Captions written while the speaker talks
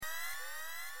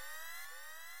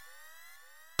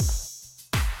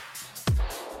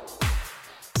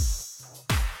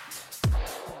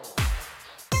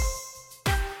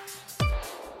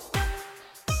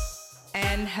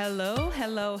Hello.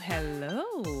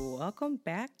 Welcome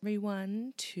back,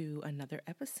 everyone, to another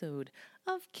episode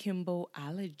of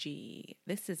Kimboology.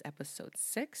 This is episode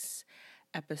 6,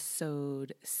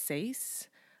 episode 6,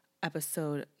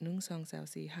 episode Nung Song Sao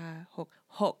Si Ha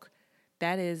Hok.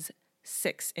 That is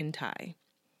 6 in Thai.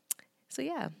 So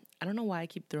yeah, I don't know why I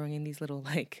keep throwing in these little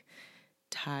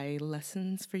Thai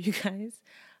lessons for you guys.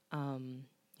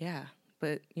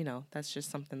 But that's just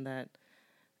something that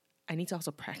I need to also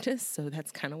practice, so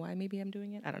that's kind of why maybe I'm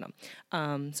doing it. I don't know.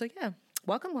 So yeah,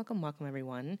 welcome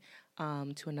everyone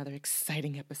to another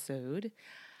exciting episode.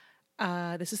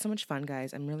 This is so much fun,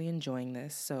 guys. I'm really enjoying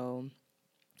this. So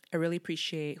I really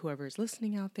appreciate whoever is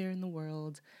listening out there in the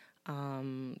world.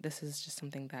 This is just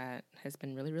something that has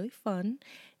been really, really fun,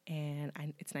 and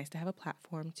it's nice to have a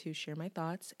platform to share my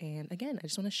thoughts. And again, I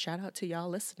just want to shout out to y'all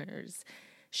listeners.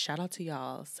 Shout out to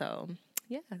y'all. So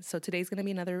today's going to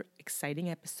be another exciting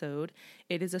episode.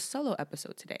 It is a solo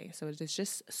episode today. So it is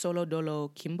just solo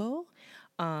dolo Kimbo.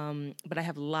 But I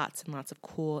have lots and lots of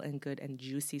cool and good and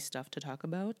juicy stuff to talk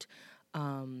about.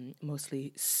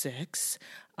 Mostly sex.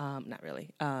 Not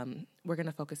really. We're going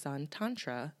to focus on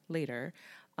Tantra later.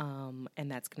 And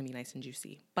that's going to be nice and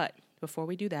juicy. But before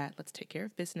we do that, let's take care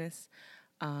of business.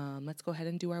 Let's go ahead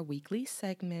and do our weekly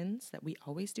segments that we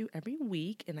always do every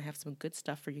week. And I have some good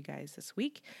stuff for you guys this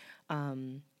week.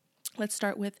 Let's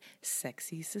start with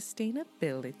sexy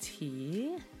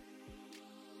sustainability.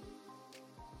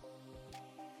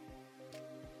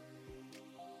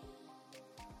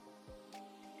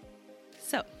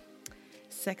 So,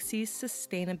 sexy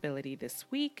sustainability this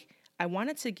week. I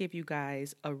wanted to give you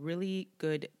guys a really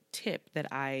good tip that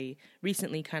I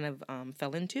recently kind of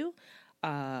fell into.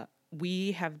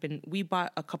 We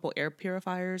bought a couple air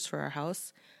purifiers for our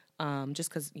house, just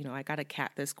because, I got a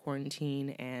cat this quarantine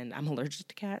and I'm allergic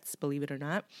to cats, believe it or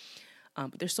not.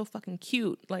 But they're so fucking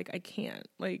cute. I can't.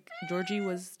 Georgie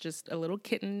was just a little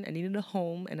kitten. I needed a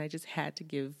home, and I just had to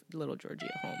give little Georgie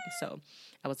a home. So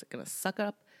I was going to suck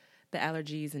up the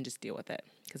allergies and just deal with it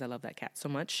because I love that cat so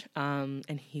much.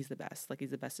 And he's the best.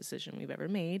 He's the best decision we've ever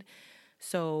made.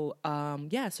 So,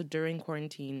 so during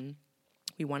quarantine,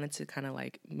 we wanted to kind of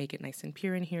make it nice and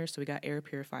pure in here. So we got air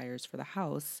purifiers for the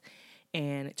house.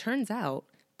 And it turns out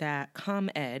that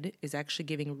ComEd is actually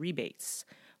giving rebates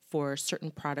for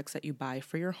certain products that you buy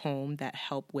for your home that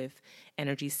help with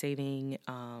energy saving,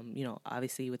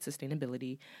 obviously with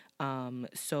sustainability.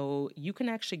 So you can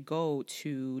actually go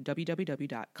to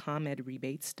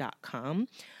www.comedrebates.com.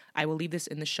 I will leave this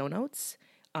in the show notes.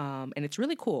 And it's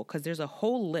really cool because there's a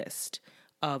whole list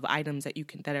of items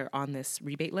that are on this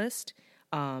rebate list.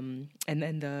 And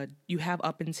then you have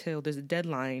up until there's a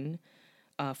deadline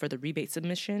for the rebate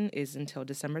submission is until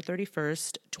December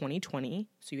 31st, 2020.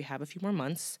 So you have a few more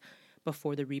months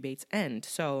before the rebates end.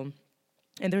 So,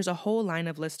 and there's a whole line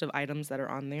of list of items that are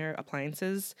on there,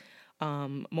 appliances.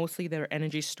 Mostly they're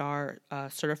Energy Star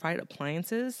certified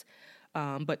appliances.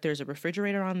 But there's a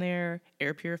refrigerator on there,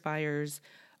 air purifiers,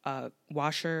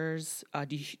 washers,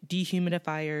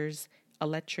 dehumidifiers,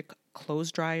 electric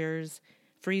clothes dryers,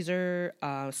 freezer,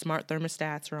 smart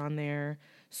thermostats are on there.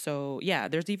 So yeah,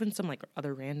 there's even some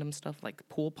other random stuff like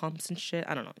pool pumps and shit.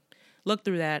 I don't know. Look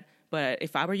through that. But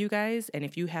if I were you guys, and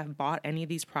if you have bought any of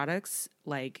these products,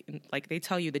 like they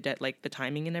tell you the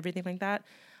timing and everything like that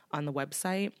on the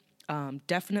website,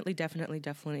 definitely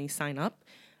sign up.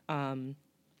 I'm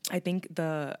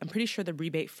pretty sure the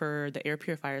rebate for the air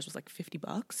purifiers was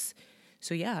 $50.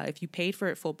 So yeah, if you paid for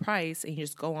it full price and you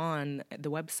just go on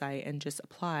the website and just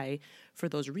apply for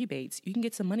those rebates, you can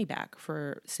get some money back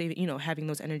for saving, having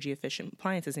those energy efficient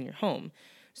appliances in your home.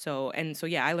 So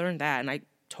yeah, I learned that, and I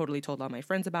totally told all my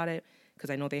friends about it because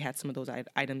I know they had some of those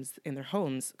items in their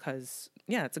homes. Because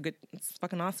yeah, it's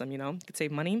fucking awesome. You could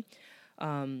save money,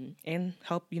 and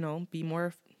help be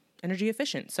more energy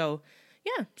efficient. So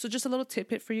yeah, so just a little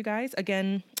tidbit for you guys.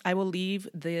 Again, I will leave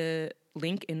the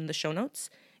link in the show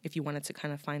notes if you wanted to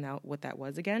kind of find out what that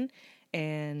was again.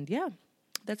 And yeah,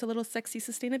 that's a little sexy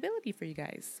sustainability for you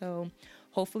guys. So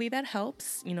hopefully that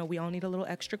helps. We all need a little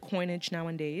extra coinage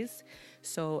nowadays.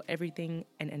 So everything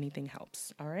and anything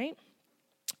helps. All right.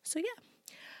 So yeah,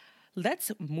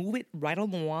 let's move it right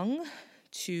along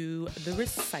to the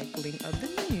recycling of the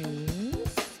news.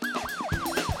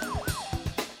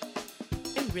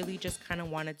 I really just kind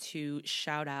of wanted to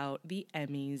shout out the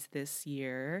Emmys this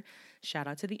year. Shout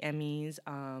out to the Emmys.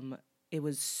 It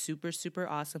was super, super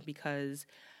awesome because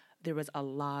there was a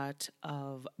lot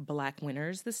of Black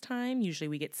winners this time. Usually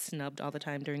we get snubbed all the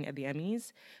time during the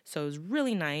Emmys. So it was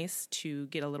really nice to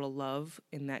get a little love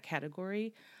in that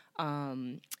category.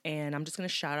 And I'm just going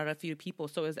to shout out a few people.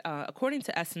 So it was, according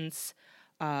to Essence,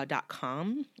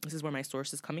 .com, this is where my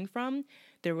source is coming from,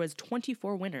 there was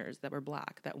 24 winners that were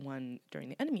Black that won during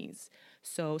the Emmys.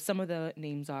 So some of the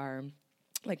names are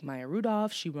like Maya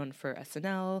Rudolph. She won for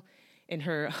SNL in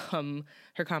her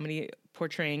comedy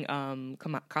portraying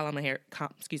Kamala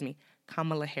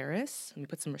Harris. Let me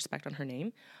put some respect on her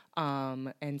name.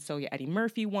 And so yeah, Eddie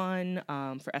Murphy won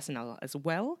for SNL as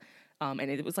well. And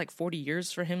it was like 40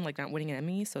 years for him, like not winning an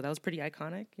Emmy. So that was pretty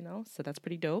iconic, you know. So that's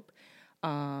pretty dope.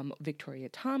 Victoria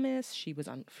Thomas, she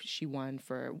won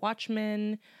for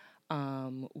Watchmen.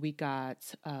 We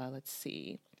got let's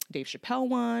see, Dave Chappelle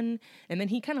won, and then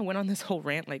he kind of went on this whole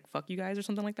rant like "fuck you guys" or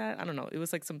something like that. I don't know. It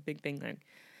was like some big thing. Like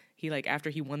he after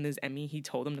he won this Emmy, he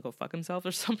told him to go fuck himself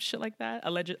or some shit like that.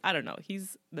 Alleged. I don't know.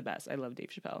 He's the best. I love Dave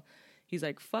Chappelle. He's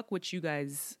like, fuck what you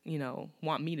guys,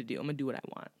 want me to do. I'm gonna do what I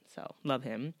want. So love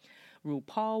him.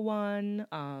 RuPaul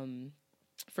won.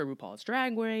 For RuPaul's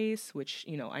Drag Race, which,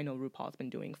 I know RuPaul's been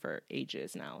doing for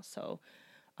ages now. So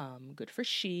good for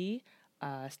she.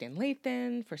 Stan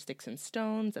Lathan for Sticks and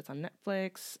Stones. That's on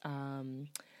Netflix.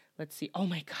 Let's see. Oh,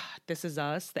 my God. This Is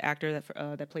Us, the actor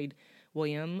that played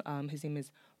William. His name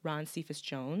is Ron Cephas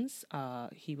Jones.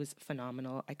 He was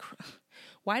phenomenal.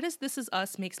 Why does This Is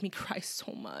Us makes me cry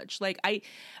so much? Like, I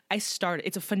started.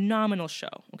 It's a phenomenal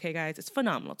show. Okay, guys? It's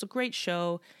phenomenal. It's a great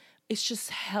show. It's just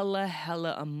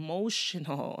hella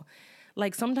emotional.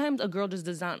 Like, sometimes a girl just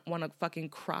does not want to fucking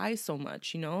cry so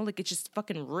much, Like, it just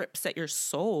fucking rips at your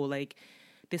soul. Like,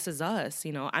 This Is Us,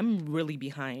 I'm really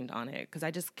behind on it because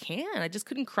I just can't. I just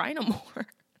couldn't cry no more.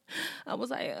 I was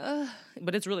like, ugh.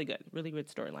 But it's really good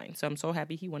storyline. So I'm so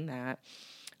happy he won that.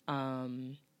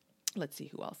 Let's see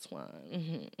who else won.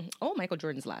 Mm-hmm. Oh, Michael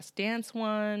Jordan's Last Dance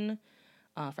won.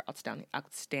 For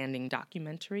outstanding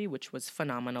documentary, which was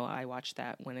phenomenal. I watched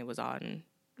that when it was on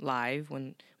live,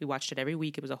 when we watched it every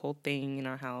week. It was a whole thing in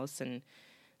our house, and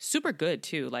super good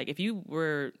too. Like, if you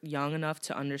were young enough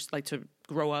to to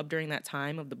grow up during that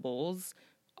time of the Bulls,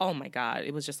 oh my God,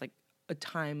 it was just like a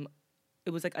time.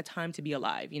 It was like a time to be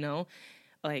alive,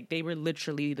 Like, they were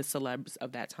literally the celebs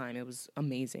of that time. It was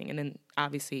amazing. And then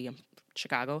obviously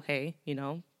Chicago, hey,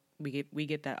 we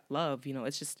get that love,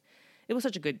 it was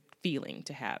such a good feeling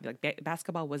to have. Like,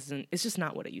 basketball it's just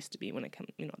not what it used to be when it came,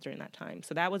 during that time.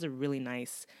 So that was a really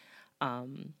nice,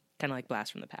 kind of like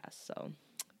blast from the past. So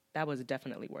that was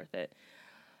definitely worth it.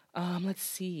 Let's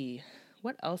see,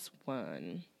 what else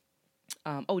won?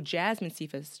 Jasmine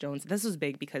Cephas Jones. This was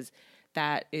big because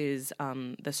that is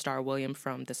the star William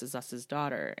from This Is Us's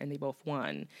daughter, and they both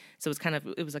won. So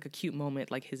it was like a cute moment,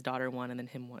 like his daughter won and then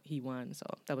he won. So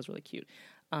that was really cute.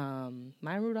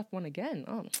 Maya Rudolph won again.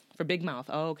 Oh, for Big Mouth.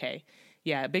 Oh, okay.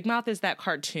 Yeah, Big Mouth is that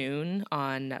cartoon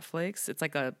on Netflix. It's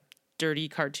like a dirty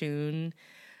cartoon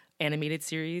animated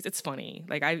series. It's funny.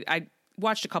 Like, I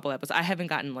watched a couple episodes. I haven't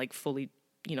gotten like fully,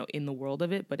 in the world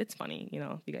of it, but it's funny,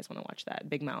 if you guys want to watch that.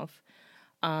 Big Mouth.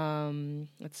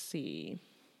 Let's see.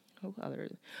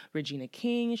 Regina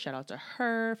King, shout out to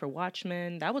her for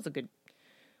Watchmen. That was a good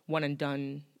one and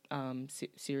done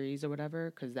series or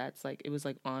whatever, because that's like, it was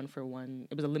like on for one.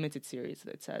 It was a limited series,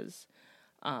 it says.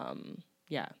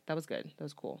 Yeah, that was good. That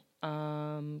was cool.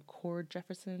 Cord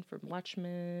Jefferson for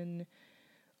Watchmen.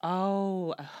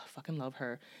 Oh, fucking love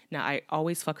her. Now, I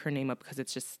always fuck her name up because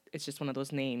it's just one of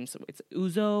those names. It's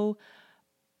Uzo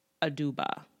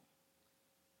Aduba.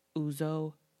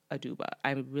 Uzo Aduba.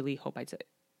 I really hope I said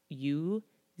Uzo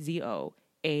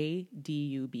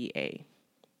Aduba.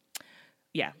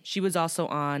 Yeah, she was also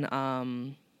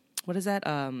on what is that?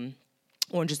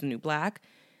 Orange Is the New Black.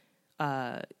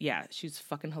 Yeah, she's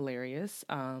fucking hilarious.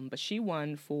 But she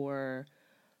won for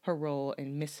her role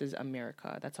in Mrs.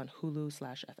 America. That's on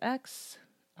Hulu/FX.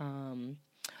 The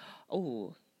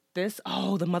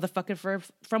motherfucker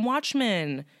from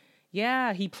Watchmen.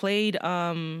 Yeah, he played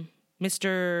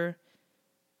Mr.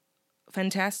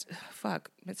 Fantastic.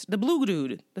 The blue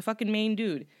dude, the fucking main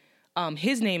dude.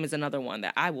 His name is another one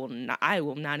that I will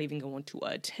not even go into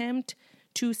attempt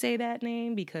to say that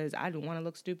name because I don't want to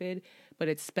look stupid, but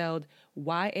it's spelled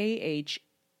YAHYA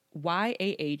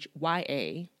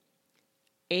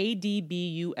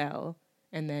ADBUL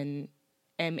and then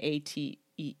MATEEN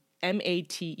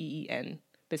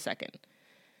the second.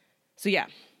 So yeah,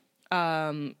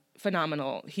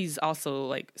 phenomenal. He's also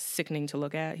like sickening to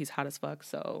look at. He's hot as fuck.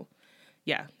 So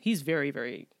yeah, he's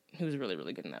he was really,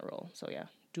 really good in that role. So yeah,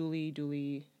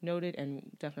 duly noted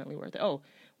and definitely worth it. Oh,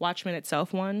 Watchmen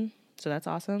itself won. So that's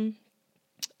awesome.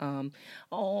 Zendaya,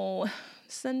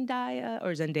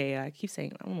 I keep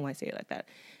saying, I don't know why I say it like that.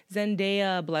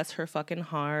 Zendaya, bless her fucking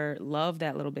heart. Love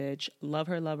that little bitch. Love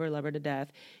her to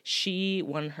death. She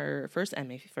won her first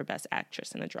Emmy for Best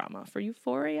Actress in a Drama for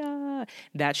Euphoria.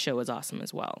 That show is awesome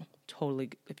as well. Totally.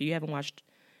 If you haven't watched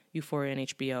Euphoria on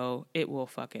HBO, it will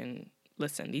fucking...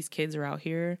 Listen, these kids are out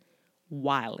here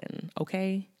wildin',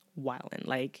 okay? Wildin'.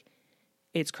 Like,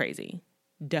 it's crazy.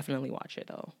 Definitely watch it,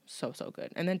 though. So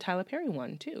good. And then Tyler Perry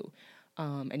won, too.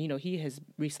 And, you know, he has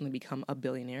recently become a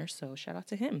billionaire, so shout out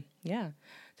to him. Yeah.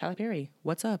 Tyler Perry,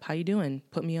 what's up? How you doing?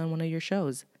 Put me on one of your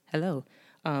shows. Hello.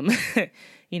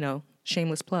 You know,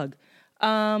 shameless plug.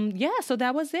 Yeah, so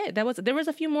that was it. There was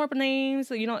a few more names.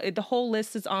 You know, the whole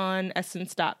list is on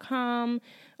essence.com.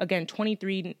 Again,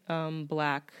 23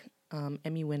 Black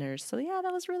Emmy winners. So yeah,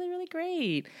 that was really, really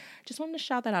great. Just wanted to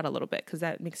shout that out a little bit because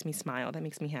that makes me smile. That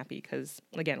makes me happy because,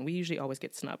 again, we usually always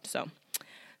get snubbed. So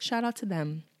shout out to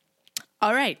them.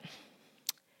 All right,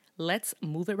 let's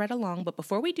move it right along. But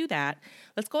before we do that,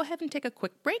 let's go ahead and take a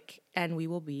quick break, and we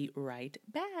will be right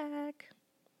back.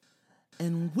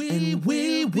 And we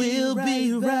will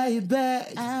be right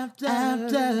back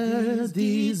after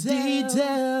these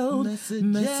detailed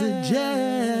messages.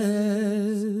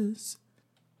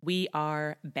 We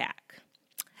are back.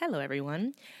 Hello,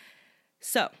 everyone.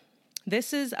 So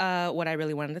this is what I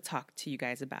really wanted to talk to you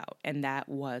guys about, and that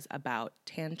was about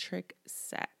tantric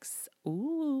sex.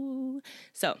 Ooh.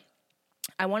 So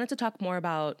I wanted to talk more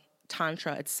about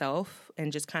Tantra itself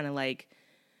and just kind of like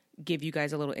give you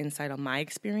guys a little insight on my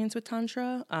experience with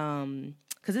Tantra,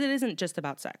 because it isn't just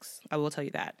about sex. I will tell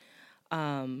you that.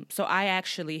 So I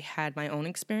actually had my own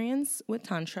experience with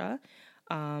Tantra,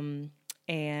 and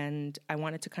I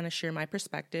wanted to kind of share my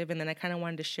perspective, and then I kind of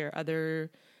wanted to share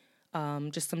other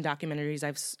just some documentaries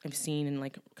I've seen and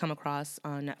like come across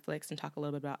on Netflix and talk a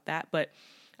little bit about that. But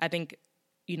I think,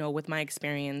 you know, with my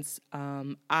experience,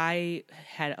 I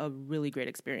had a really great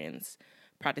experience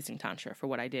practicing Tantra for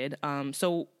what I did.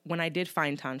 So when I did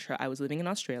find Tantra, I was living in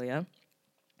Australia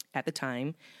at the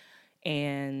time.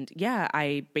 And yeah,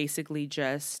 I basically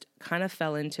just kind of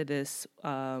fell into this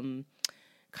kind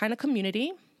of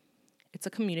community. It's a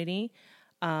community.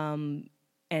 And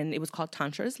it was called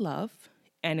Tantra is Love.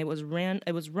 And it was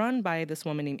run by this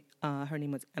woman named, her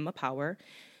name was Emma Power.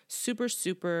 Super,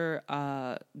 super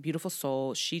beautiful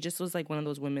soul. She just was like one of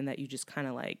those women that you just kind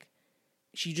of like,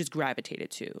 she just gravitated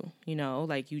to, you know,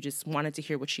 like you just wanted to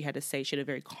hear what she had to say. She had a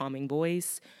very calming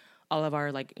voice. All of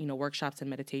our like, you know, workshops and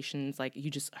meditations, like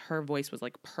you just, her voice was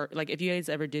like, like if you guys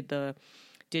ever did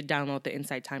download the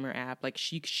Insight Timer app, like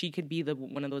she could be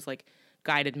one of those like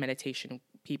guided meditation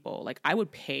people. Like I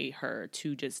would pay her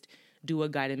to just do a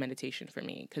guided meditation for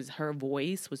me because her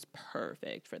voice was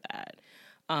perfect for that.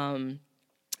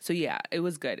 So yeah, it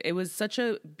was good. It was such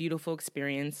a beautiful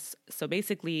experience. So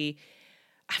basically,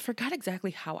 I forgot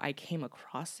exactly how I came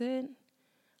across it.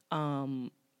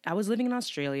 I was living in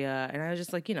Australia and I was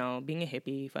just like, you know, being a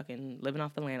hippie, fucking living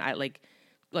off the land. I like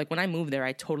when I moved there,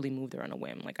 I totally moved there on a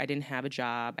whim. Like I didn't have a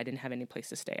job. I didn't have any place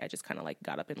to stay. I just kind of like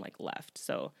got up and like left.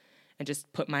 So, and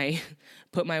just put my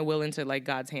will into like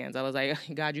God's hands. I was like,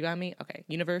 God, you got me? Okay.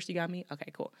 Universe, you got me? Okay,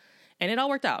 cool. And it all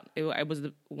worked out. It was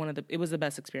the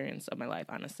best experience of my life,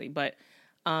 honestly. But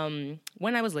when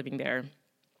I was living there,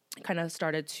 I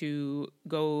started to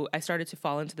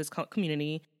fall into this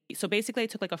community. So basically I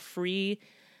took like a free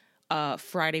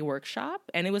Friday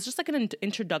workshop, and it was just like an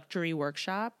introductory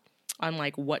workshop on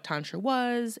like what Tantra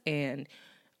was and,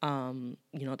 you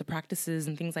know, the practices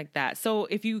and things like that. So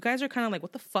if you guys are kind of like,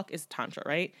 what the fuck is Tantra,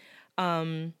 right?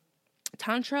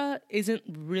 Tantra isn't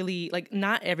really like,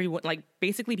 not everyone, like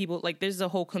basically people, like there's a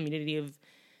whole community of,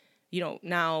 you know,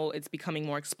 now it's becoming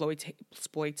more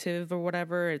exploitive or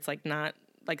whatever. It's like not,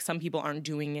 like some people aren't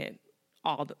doing it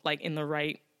all like in the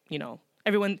right, you know,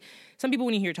 some people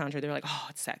when you hear Tantra, they're like, oh,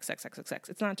 it's sex.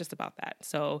 It's not just about that.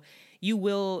 So you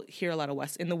will hear a lot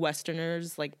of in the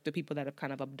Westerners, like the people that have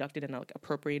kind of abducted and like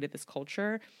appropriated this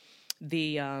culture,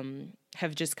 they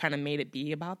have just kind of made it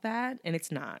be about that. And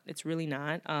it's not. It's really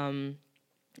not.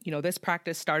 You know, this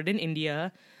practice started in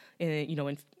India, you know,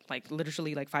 in like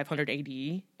literally like 500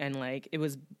 AD. And like it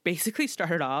was basically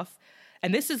started off.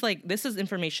 And this is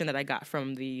information that I got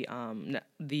from the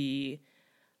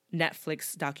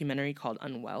Netflix documentary called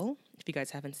Unwell. If you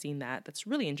guys haven't seen that, that's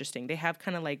really interesting. They have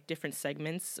kind of like different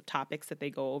segments of topics that they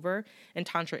go over, and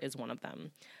Tantra is one of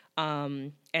them.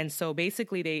 And so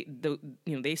basically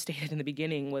they stated in the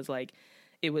beginning was like,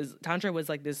 Tantra was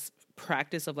like this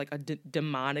practice of like a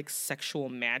demonic sexual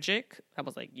magic. I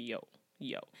was like, yo.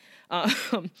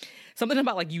 Something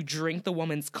about like you drink the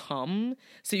woman's cum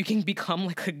so you can become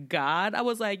like a god. I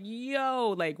was like,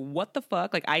 yo, like what the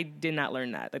fuck? Like I did not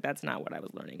learn that. Like that's not what I was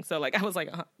learning. So like I was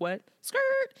like, what? Skirt.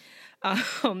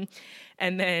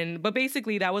 And then, but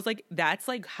basically that was like, that's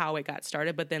like how it got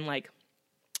started. But then like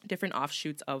different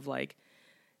offshoots of like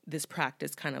this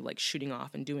practice kind of like shooting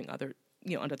off and doing other,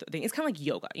 other things. It's kind of like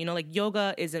yoga, like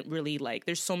yoga isn't really like,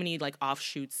 there's so many like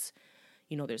offshoots,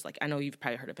 there's like, I know you've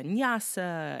probably heard of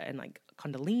vinyasa and like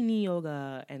Kundalini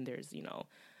yoga, and there's,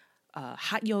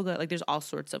 hot yoga. Like there's all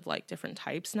sorts of like different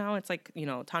types now. It's like,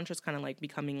 Tantra's kind of like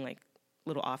becoming like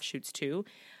little offshoots too.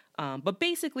 But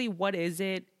basically, what is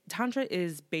it? Tantra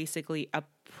is basically a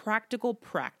practical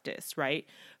practice, right?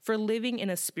 For living in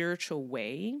a spiritual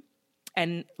way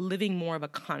and living more of a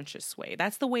conscious way.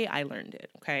 That's the way I learned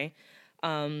it, okay?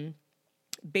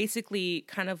 Basically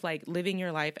kind of like living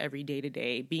your life every day to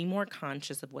day, being more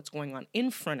conscious of what's going on in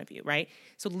front of you, right?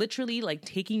 So literally like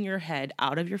taking your head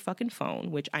out of your fucking phone,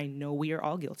 which I know we are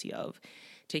all guilty of,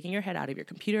 taking your head out of your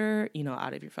computer,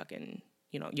 out of your fucking,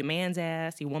 your man's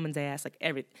ass, your woman's ass, like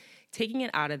everything, taking it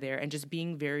out of there and just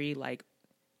being very like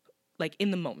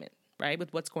in the moment, right?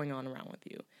 With what's going on around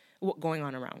you,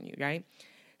 right?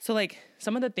 So like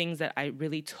some of the things that I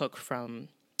really took from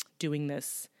doing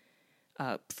this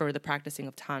for the practicing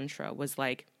of Tantra was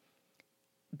like,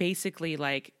 basically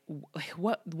like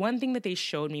what one thing that they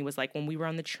showed me was like when we were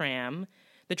on the tram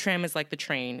is like the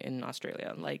train in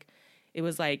Australia. Like it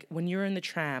was like when you're in the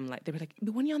tram, like they were like,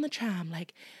 when you're on the tram,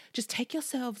 like just take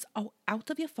yourselves out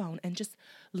of your phone and just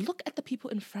look at the people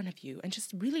in front of you and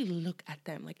just really look at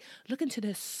them, like look into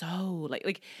their soul.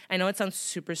 Like I know it sounds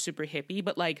super, super hippie,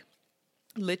 but like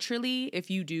literally if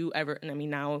you do ever, and I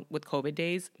mean now with COVID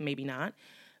days, maybe not,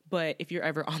 but if you're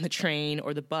ever on the train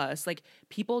or the bus, like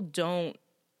people don't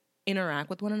interact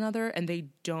with one another and they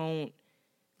don't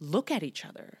look at each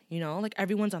other, like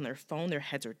everyone's on their phone, their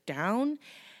heads are down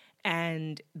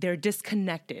and they're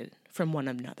disconnected from one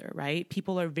another, right?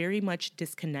 People are very much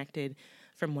disconnected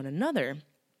from one another.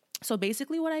 So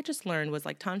basically what I just learned was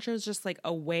like Tantra is just like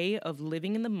a way of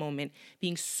living in the moment,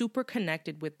 being super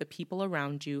connected with the people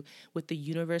around you, with the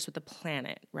universe, with the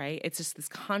planet, right? It's just this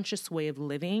conscious way of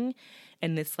living.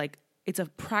 And this like, it's a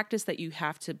practice that you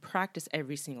have to practice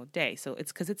every single day. So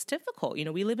it's because it's difficult.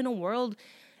 We live in a world,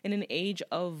 in an age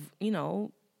of,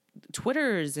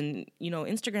 Twitters and,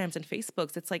 Instagrams and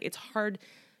Facebooks. It's like, it's hard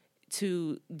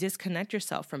to disconnect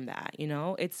yourself from that,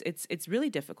 it's really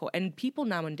difficult. And people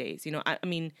nowadays, I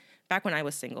mean, back when I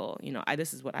was single,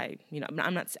 this is what I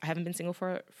haven't been single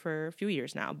for a few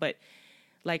years now, but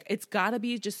like, it's gotta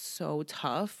be just so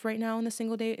tough right now in the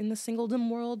singledom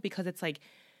world, because it's like,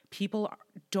 people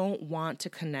don't want to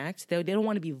connect. They don't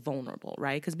want to be vulnerable,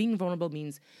 right? Because being vulnerable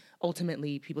means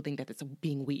ultimately people think that it's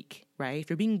being weak, right? If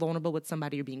you're being vulnerable with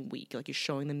somebody, you're being weak. Like you're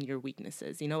showing them your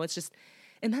weaknesses, it's just,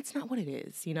 and that's not what it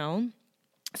is,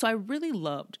 So I really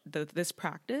loved this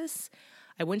practice.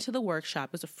 I went to the workshop.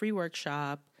 It was a free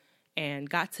workshop and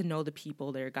got to know the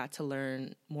people there, got to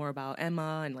learn more about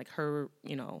Emma and like her,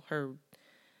 her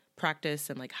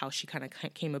practice and like how she kind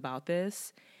of came about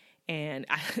this. And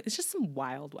it's just some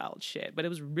wild, wild shit, but it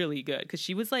was really good because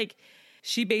she was like,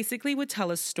 she basically would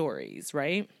tell us stories,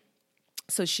 right?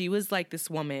 So she was like this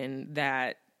woman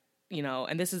that,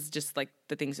 and this is just like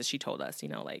the things that she told us,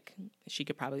 like she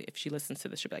could probably, if she listens to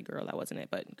this, she'll be like, girl, that wasn't it.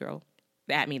 But girl,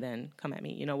 at me then, come at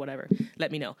me, whatever,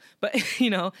 let me know. But,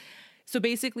 so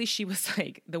basically she was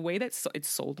like, the way that it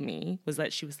sold me was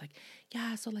that she was like,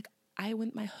 yeah, so like I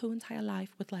went my whole entire life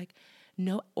with like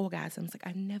no orgasms. Like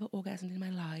I've never orgasmed in my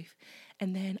life.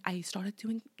 And then I started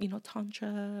doing,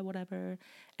 Tantra, whatever.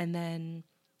 And then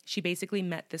she basically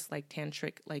met this like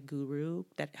tantric like guru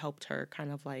that helped her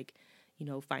kind of like,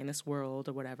 find this world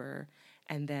or whatever.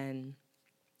 And then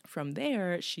from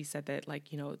there, she said that like,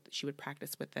 she would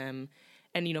practice with them.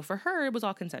 And, for her, it was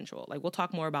all consensual. Like we'll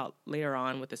talk more about later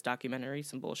on with this documentary,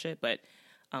 some bullshit, but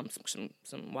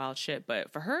some wild shit.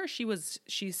 But for her,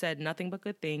 she said nothing but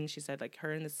good things. She said like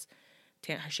her and this,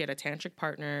 she had a tantric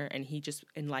partner and he just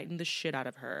enlightened the shit out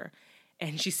of her.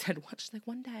 And she said, she's like,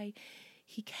 one day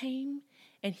he came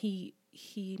and he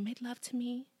made love to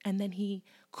me, and then he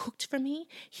cooked for me.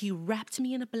 He wrapped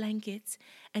me in a blanket,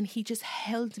 and he just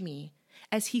held me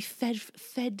as he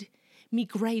fed me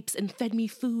grapes and fed me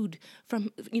food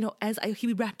from,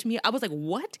 he wrapped me. I was like,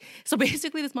 what? So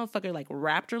basically this motherfucker like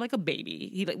wrapped her like a baby.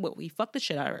 He fucked the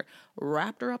shit out of her,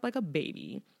 wrapped her up like a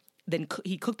baby. Then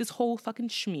he cooked this whole fucking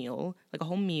schmeal, like a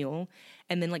whole meal,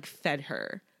 and then like fed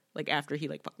her like after he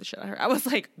like fucked the shit out of her. I was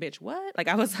like, bitch, what? Like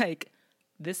I was like,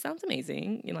 this sounds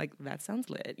amazing. Like, that sounds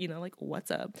lit. Like, what's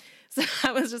up? So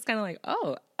I was just kind of like,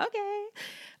 oh, okay.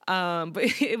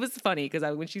 But it was funny because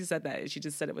when she said that, she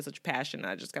just said it with such passion.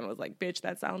 I just kind of was like, bitch,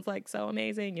 that sounds like so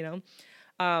amazing,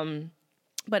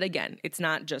 But again, it's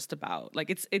not just about like,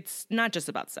 it's not just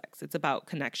about sex. It's about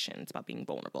connection. It's about being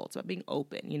vulnerable. It's about being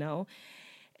open, you know?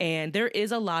 And there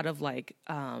is a lot of like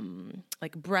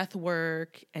breath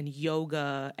work and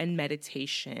yoga and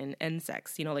meditation and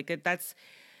sex, you know, like that's,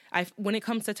 when it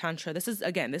comes to Tantra, this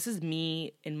is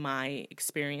me in my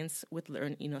experience with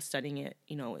studying it,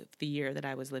 you know, the year that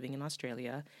I was living in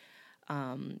Australia.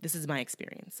 This is my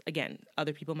experience. Again,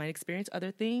 other people might experience other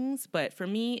things, but for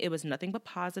me, it was nothing but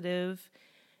positive.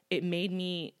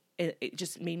 It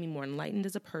just made me more enlightened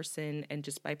as a person, and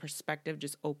just my perspective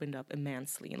just opened up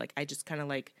immensely. And like, I just kind of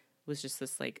like was just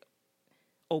this like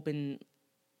open,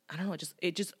 I don't know,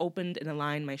 it just opened and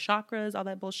aligned my chakras, all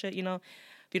that bullshit, you know.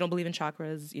 If you don't believe in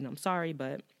chakras, you know, I'm sorry,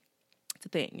 but it's a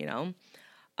thing, you know.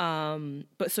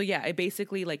 But so yeah, I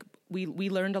basically like, we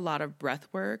learned a lot of breath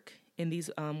work in these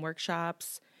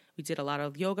workshops. We did a lot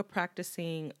of yoga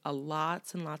practicing,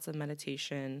 lots and lots of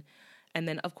meditation. And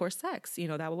then, of course, sex, you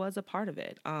know, that was a part of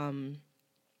it.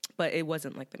 But it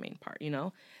wasn't like the main part, you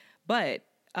know. But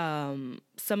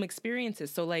some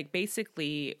experiences. So, like,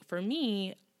 basically, for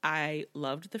me, I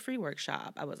loved the free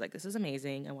workshop. I was like, this is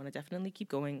amazing. I want to definitely keep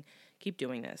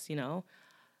doing this, you know.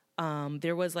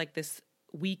 There was, like, this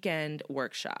weekend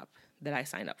workshop that I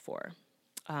signed up for.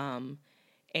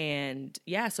 And,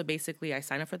 yeah, so basically, I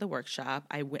signed up for the workshop.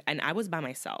 I went, and I was by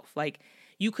myself. Like,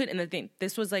 you could, and the thing,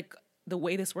 this was, like, the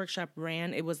way this workshop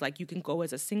ran, it was like you can go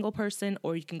as a single person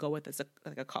or you can go with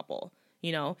a couple,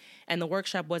 you know? And the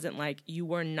workshop wasn't like, you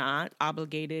were not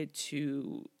obligated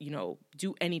to, you know,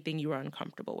 do anything you were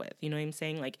uncomfortable with. You know what I'm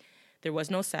saying? Like, there was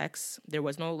no sex. There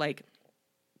was no, like,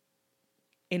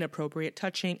 inappropriate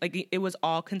touching. Like, it was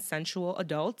all consensual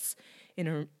adults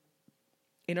in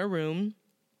a room,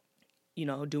 you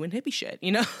know, doing hippie shit,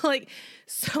 you know? Like,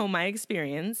 so my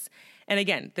experience, and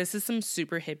again, this is some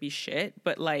super hippie shit,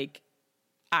 but, like,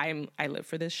 I live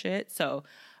for this shit. So,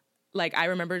 like, I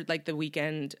remember, like, the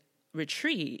weekend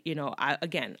retreat, you know,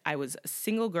 I was a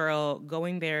single girl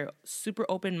going there, super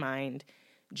open mind.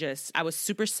 I was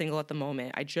super single at the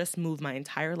moment. I just moved my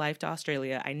entire life to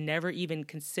Australia. I never even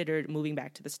considered moving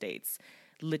back to the States.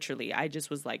 Literally, I just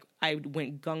was like, I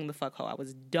went gung the fuck ho. I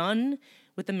was done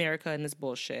with America and this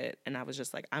bullshit. And I was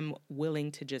just like, I'm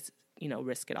willing to just, you know,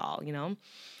 risk it all, you know?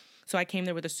 So I came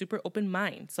there with a super open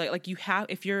mind. So like, you have,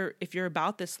 if you're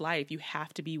about this life, you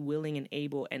have to be willing and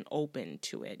able and open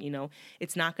to it. You know,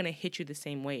 it's not going to hit you the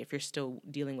same way if you're still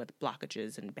dealing with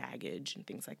blockages and baggage and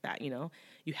things like that. You know,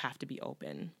 you have to be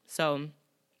open. So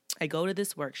I go to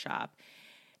this workshop,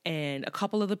 and a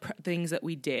couple of the things that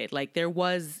we did, like there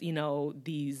was, you know,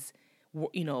 these,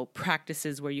 you know,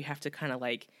 practices where you have to kind of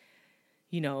like,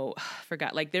 you know,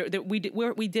 forgot, like we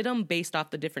did them based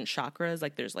off the different chakras.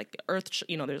 Like there's like the earth,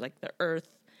 you know, there's like the earth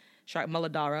chakra,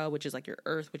 Muladhara, which is like your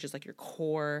earth, which is like your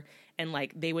core. And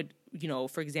like they would, you know,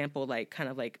 for example, like kind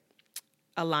of like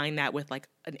align that with like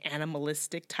an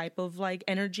animalistic type of like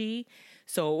energy.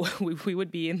 So we would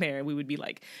be in there and we would be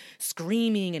like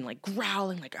screaming and like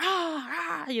growling, like,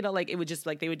 you know, like it would just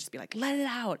like, they would just be like, let it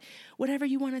out. Whatever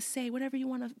you want to say, whatever you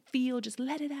want to feel, just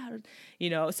let it out.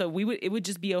 You know, so it would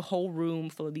just be a whole room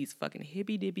full of these fucking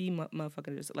hippy dippy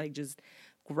motherfuckers, like just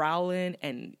growling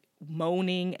and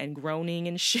moaning and groaning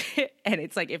and shit. And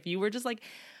it's like, if you were just like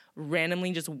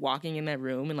randomly just walking in that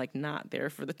room and like not there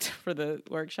for the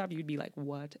workshop, you'd be like,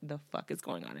 what the fuck is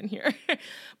going on in here?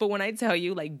 But when I tell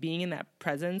you, like being in that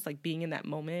presence, like being in that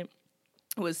moment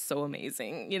was so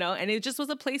amazing, you know, and it just was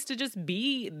a place to just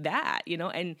be that, you know,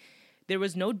 and there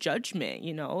was no judgment,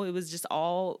 you know, it was just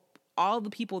all the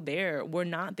people there were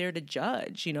not there to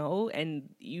judge, you know, and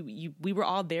we were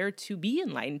all there to be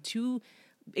enlightened, to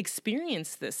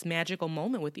experience this magical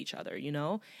moment with each other, you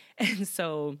know. And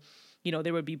so, you know,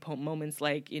 there would be moments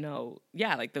like, you know,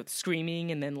 yeah, like the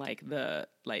screaming and then like the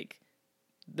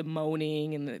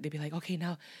moaning, and they'd be like, okay,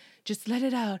 now just let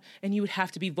it out. And you would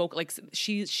have to be vocal. Like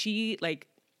she like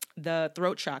the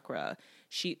throat chakra,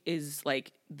 she is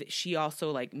like, she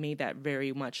also like made that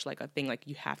very much like a thing. Like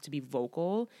you have to be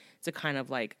vocal to kind of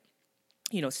like,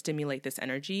 you know, stimulate this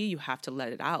energy. You have to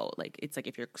let it out. Like, it's like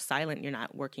if you're silent, you're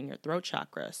not working your throat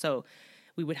chakra. So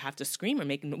we would have to scream or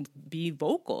be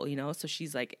vocal, you know? So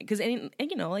she's like, and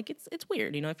you know, like it's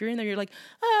weird, you know, if you're in there, you're like,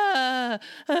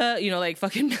 you know, like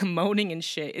fucking moaning and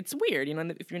shit. It's weird, you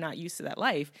know, if you're not used to that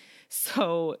life.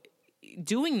 So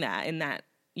doing that in that,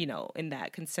 you know, in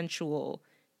that consensual,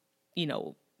 you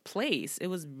know, place, it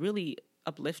was really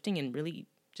uplifting and really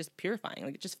just purifying.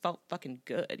 Like it just felt fucking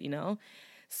good, you know?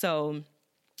 So,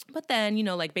 but then, you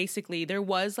know, like basically there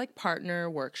was like partner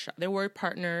workshop, there were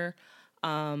partner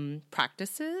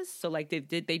practices. So like they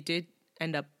did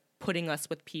end up putting us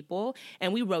with people,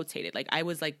 and we rotated. Like I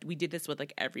was like, we did this with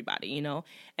like everybody, you know?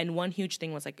 And one huge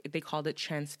thing was like, they called it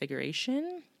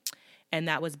transfiguration. And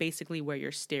that was basically where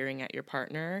you're staring at your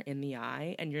partner in the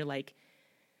eye and you're like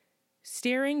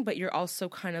staring, but you're also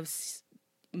kind of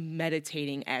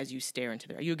meditating as you stare into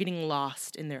their eye. You're getting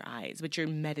lost in their eyes, but you're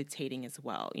meditating as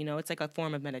well. You know, it's like a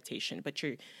form of meditation, but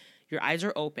your eyes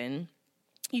are open.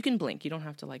 You can blink. You don't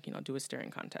have to like, you know, do a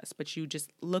staring contest, but you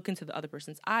just look into the other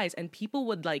person's eyes, and people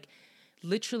would like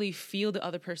literally feel the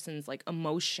other person's like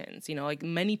emotions. You know, like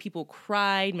many people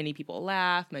cried, many people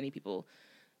laughed, many people,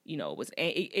 you know,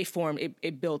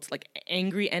 it built like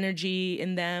angry energy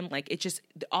in them. Like it just,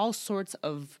 all sorts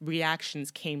of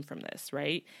reactions came from this,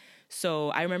 right? So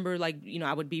I remember like, you know,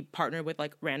 I would be partnered with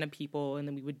like random people, and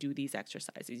then we would do these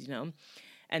exercises, you know?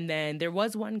 And then there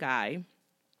was one guy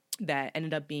that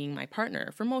ended up being my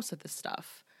partner for most of this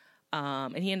stuff.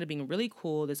 And he ended up being really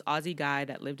cool. This Aussie guy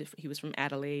that he was from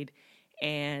Adelaide.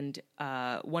 And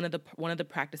one of the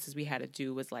practices we had to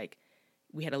do was like,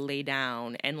 we had to lay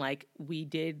down, and like we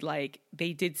did, like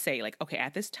they did say like, okay,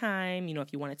 at this time, you know,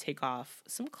 if you want to take off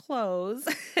some clothes,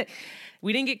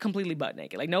 we didn't get completely butt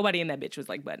naked. Like nobody in that bitch was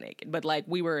like butt naked, but like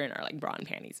we were in our like bra and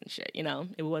panties and shit, you know,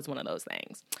 it was one of those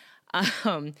things.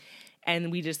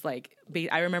 And we just like,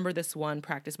 I remember this one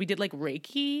practice, we did like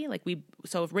Reiki,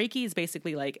 so if Reiki is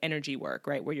basically like energy work,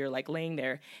 right? Where you're like laying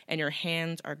there and your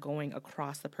hands are going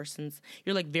across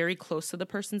you're like very close to the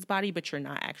person's body, but you're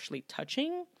not actually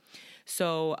touching.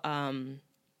 So,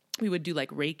 we would do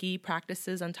like Reiki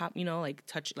practices on top, you know,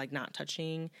 like not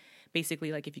touching,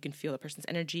 basically like if you can feel the person's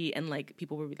energy, and like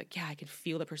people would be like, yeah, I can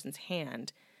feel the person's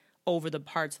hand over the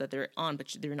parts that they're on,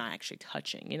 but they're not actually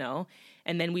touching, you know?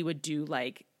 And then we would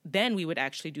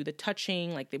actually do the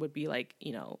touching, like they would be like,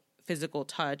 you know, physical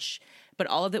touch, but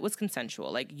all of it was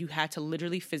consensual. Like you had to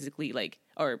literally physically like,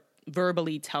 or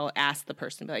verbally ask the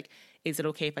person, be like, is it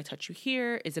okay if I touch you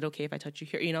here? Is it okay if I touch you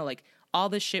here? You know, like all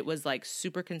this shit was like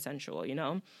super consensual, you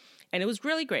know? And it was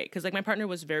really great because like my partner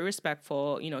was very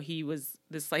respectful. You know, he was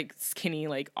this like skinny,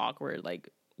 like awkward, like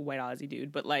white Aussie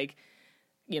dude. But like,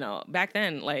 you know, back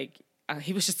then, like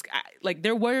he was just like,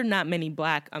 there were not many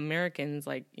Black Americans,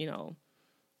 like, you know,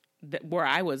 where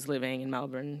I was living in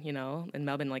Melbourne, you know,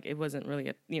 like it wasn't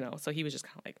really you know, so he was just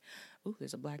kind of like, ooh,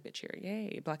 there's a Black bitch here.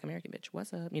 Yay, Black American bitch.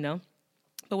 What's up? You know?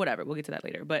 But whatever, we'll get to that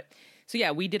later. But so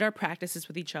yeah, we did our practices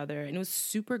with each other, and it was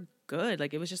super good.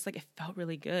 Like it was just like, it felt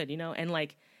really good, you know? And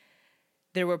like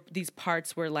there were these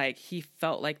parts where like he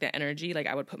felt like the energy, like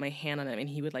I would put my hand on him and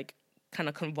he would like kind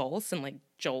of convulse and like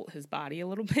jolt his body a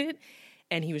little bit.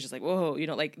 And he was just like, whoa, you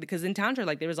know, like, because in Tantra,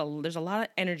 like there's a lot of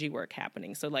energy work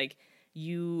happening. So like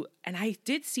and I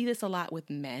did see this a lot with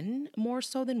men more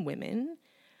so than women.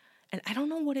 And I don't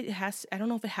know I don't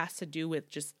know if it has to do with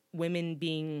just women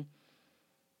being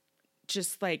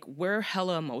just like, we're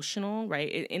hella emotional, right?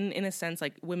 In a sense,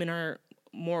 like women are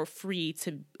more free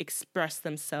to express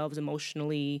themselves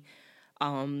emotionally,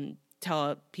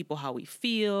 tell people how we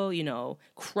feel, you know,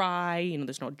 cry, you know,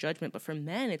 there's no judgment. But for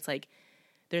men, it's like,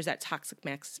 there's that toxic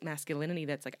masculinity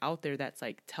that's like out there that's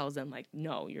like tells them like,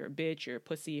 no, you're a bitch, you're a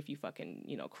pussy if you fucking,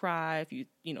 you know, cry, if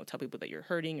you know, tell people that you're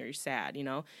hurting or you're sad, you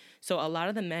know? So a lot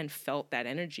of the men felt that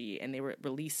energy and they were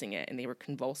releasing it and they were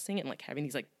convulsing and like having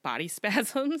these like body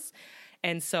spasms.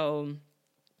 And so,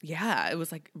 yeah, it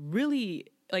was like really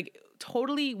like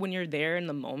totally, when you're there in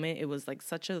the moment, it was like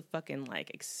such a fucking like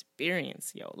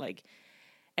experience, yo. Like,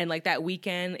 and like that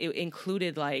weekend, it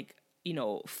included like, you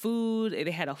know, food. They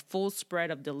had a full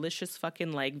spread of delicious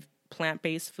fucking like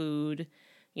plant-based food,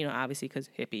 you know, obviously because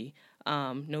hippie,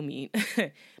 no meat,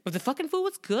 but the fucking food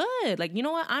was good. Like, you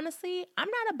know what? Honestly, I'm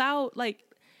not about like,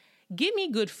 give me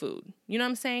good food. You know what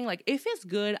I'm saying? Like if it's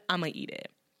good, I'm gonna eat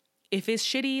it. If it's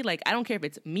shitty, like I don't care if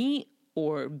it's meat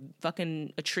or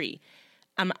fucking a tree,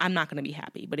 I'm not gonna be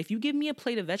happy. But if you give me a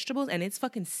plate of vegetables and it's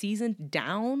fucking seasoned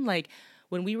down, like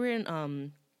when we were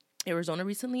in Arizona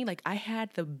recently, like I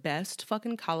had the best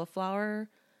fucking cauliflower,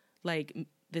 like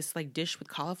this like dish with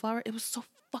cauliflower. It was so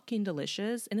fucking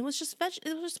delicious, and it was just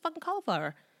fucking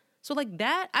cauliflower. So like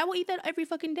that, I will eat that every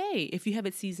fucking day if you have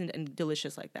it seasoned and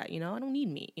delicious like that. You know, I don't need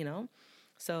meat. You know,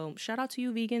 so shout out to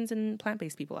you vegans and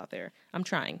plant-based people out there. I'm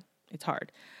trying. It's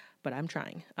hard, but I'm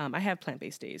trying. I have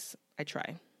plant-based days. I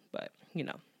try, but you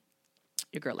know,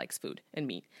 your girl likes food and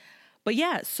meat. But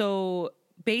yeah, so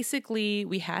basically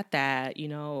we had that, you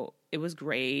know, it was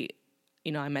great.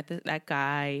 You know, I met that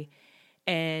guy,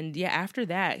 and yeah, after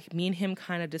that, me and him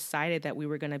kind of decided that we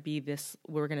were going to be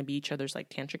each other's like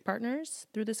tantric partners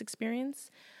through this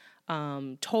experience.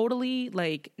 Totally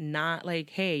like not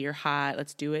like, hey, you're hot,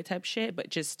 let's do it type shit, but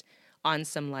just on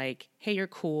some like, hey, you're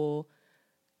cool.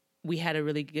 We had a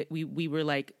really good, we were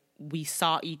like, we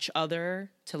saw each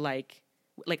other to like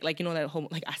you know, that whole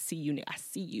like I see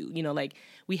you, you know, like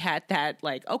we had that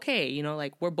like, okay, you know,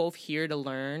 like we're both here to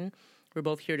learn, we're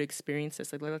both here to experience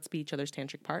this, like let's be each other's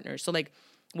tantric partners. So like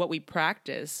what we would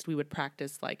practice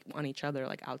like on each other,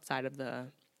 like outside of the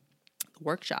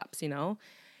workshops, you know.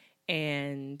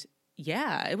 And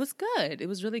yeah, it was good. It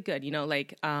was really good. You know,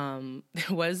 like, there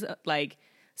was like,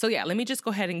 so yeah, let me just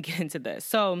go ahead and get into this.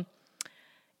 So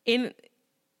in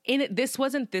it, this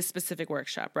wasn't this specific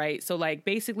workshop, right? So like,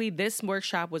 basically this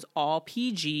workshop was all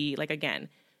PG, like again,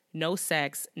 no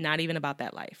sex, not even about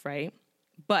that life. Right.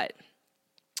 But,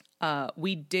 there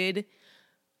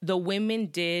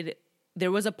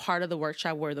was a part of the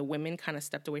workshop where the women kind of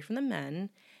stepped away from the men,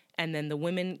 and then the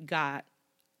women got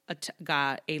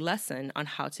a lesson on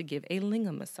how to give a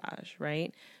lingam massage,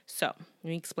 right? So let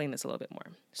me explain this a little bit more.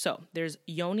 So there's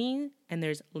yoni and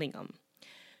there's lingam.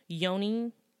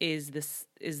 Yoni is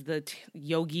the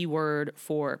yogi word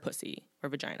for pussy or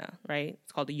vagina, right?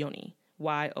 It's called the yoni,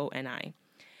 Y-O-N-I.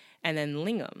 And then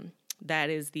lingam, that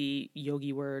is the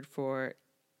yogi word for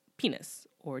penis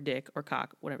or dick or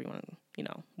cock, whatever you want to, you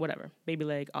know, whatever, baby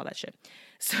leg, all that shit.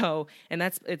 So, and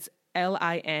it's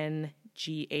Lingham.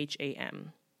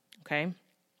 Okay.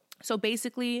 So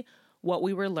basically what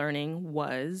we were learning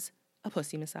was a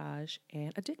pussy massage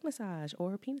and a dick massage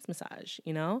or a penis massage,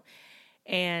 you know?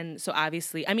 And so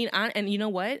obviously, I mean, and you know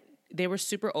what? They were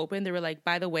super open. They were like,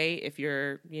 by the way, if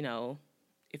you're, you know,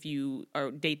 if you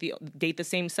are date the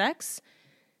same sex,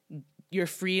 you're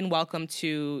free and welcome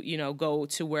to, you know, go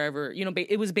to wherever, you know,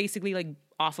 it was basically like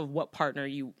off of what partner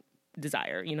you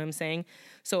desire, you know what I'm saying?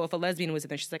 So if a lesbian was in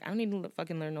there, she's like, I don't need to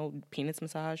fucking learn no penis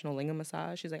massage, no lingam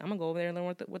massage. She's like, I'm gonna go over there and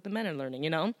learn what the men are learning, you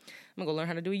know? I'm gonna go learn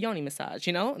how to do a yoni massage,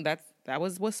 you know? That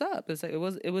was what's up. It's like,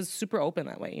 it was super open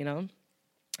that way, you know?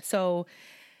 So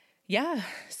yeah.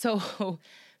 So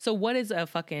what is a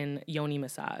fucking yoni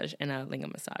massage and a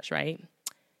lingam massage, right?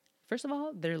 First of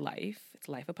all, they're life. It's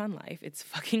life upon life. It's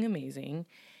fucking amazing.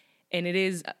 And it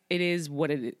is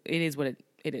what it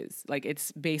is. Like,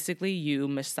 it's basically you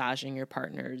massaging your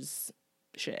partner's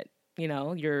shit. You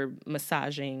know, you're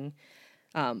massaging,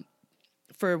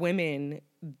 for women,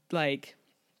 like,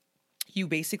 you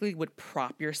basically would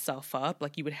prop yourself up.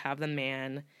 Like, you would have the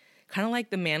man, kind of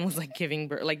like the man was like giving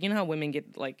birth. Like, you know how women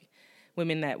get, like,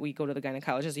 women that we go to the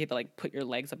gynecologist, you have to like put your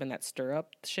legs up in that stirrup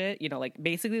shit. You know, like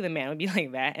basically the man would be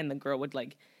like that, and the girl would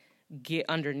like get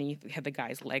underneath, have the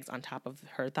guy's legs on top of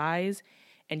her thighs,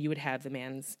 and you would have the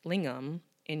man's lingam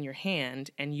in your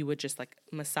hand, and you would just like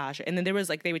massage it. And then there was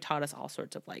like, they would taught us all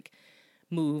sorts of like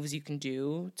moves you can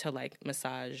do to like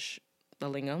massage the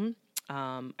lingam.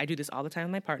 I do this all the time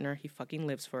with my partner. He fucking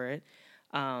lives for it.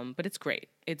 But it's great.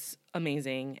 It's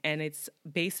amazing. And it's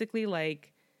basically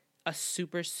like a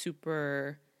super,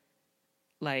 super,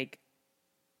 like,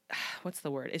 what's the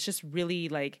word? It's just really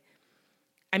like,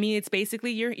 I mean, it's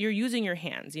basically you're using your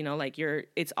hands, you know, like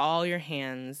it's all your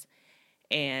hands.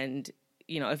 And,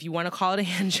 you know, if you want to call it a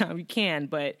hand job, you can,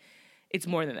 but it's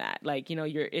more than that. Like, you know,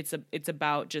 it's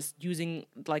about just using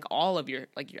like all of your,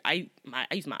 like I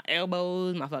use my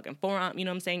elbows, my fucking forearm, you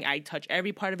know what I'm saying? I touch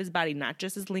every part of his body, not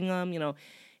just his lingam, you know.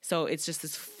 So it's just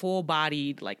this full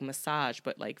bodied like massage,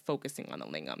 but like focusing on the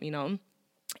lingam, you know?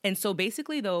 And so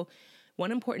basically though,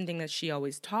 one important thing that she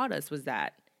always taught us was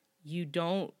that you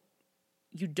don't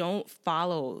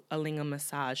follow a lingam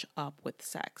massage up with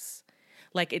sex.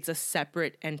 Like, it's a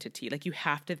separate entity. Like, you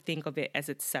have to think of it as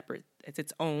it's separate. It's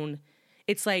its own.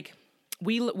 It's like,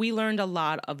 we learned a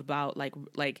lot about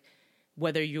like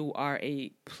whether you are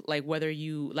whether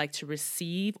you like to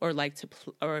receive or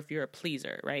or if you're a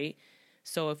pleaser, right?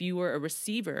 So if you were a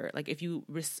receiver, like if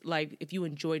you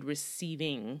enjoyed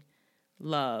receiving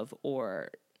love or,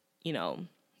 you know,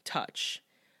 touch,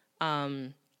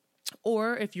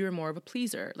 or if you're more of a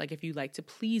pleaser, like if you like to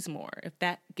please more, if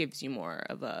that gives you more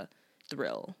of a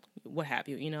thrill, what have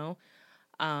you, you know?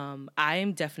 I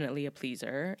am definitely a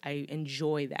pleaser. I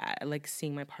enjoy that. I like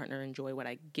seeing my partner enjoy what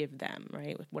I give them,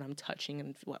 right? With what I'm touching,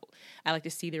 and what I like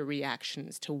to see their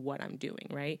reactions to what I'm doing,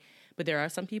 right? But there are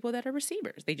some people that are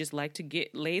receivers. They just like to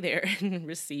lay there and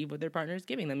receive what their partner is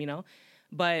giving them, you know?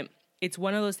 But it's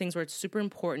one of those things where it's super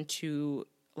important to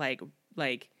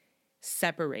like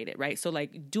separate it, right? So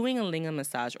like doing a lingam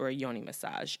massage or a yoni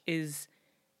massage is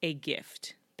a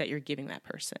gift that you're giving that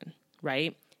person,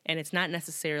 right? And it's not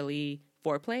necessarily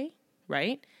foreplay,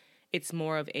 right? It's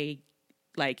more of a,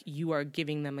 like, you are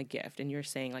giving them a gift, and you're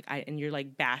saying like, and you're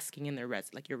like basking in their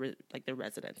like their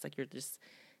residence, like you're just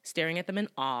staring at them in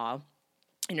awe,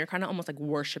 and you're kind of almost like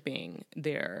worshiping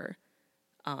their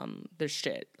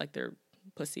shit, like their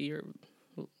pussy or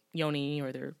yoni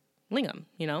or their lingam,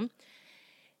 you know?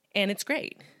 And it's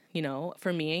great. You know,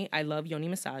 for me, I love yoni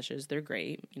massages. They're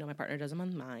great. You know, my partner does them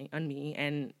on me,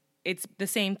 and it's the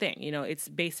same thing. You know, it's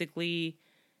basically,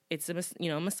 it's a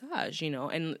massage. You know,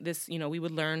 and this, you know, we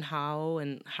would learn how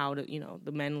to, you know,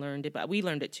 the men learned it, but we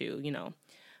learned it too. You know,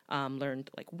 learned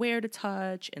like where to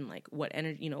touch and like what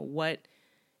energy, you know, what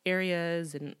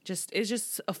areas, and it's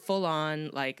just a full on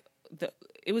like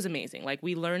it was amazing. Like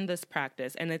we learned this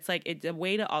practice, and it's like it's a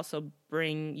way to also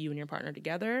bring you and your partner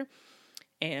together.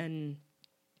 And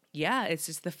yeah, it's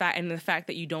just the fact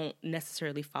that you don't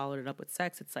necessarily follow it up with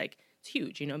sex. It's like, it's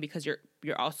huge, you know, because you're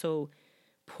also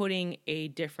putting a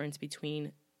difference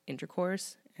between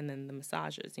intercourse and then the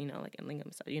massages, you know, like in lingam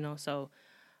massage, you know. So,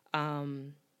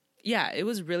 yeah, it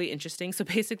was really interesting. So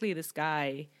basically this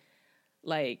guy,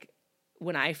 like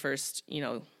when I first, you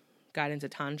know, got into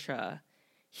Tantra,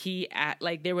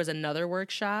 there was another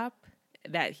workshop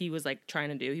that he was like trying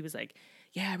to do. He was like,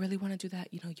 yeah, I really want to do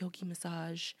that, you know, yoni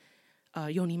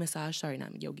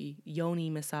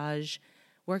massage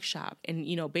workshop. And,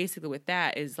 you know, basically with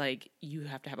that is like, you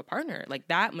have to have a partner. Like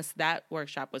that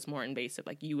workshop was more invasive.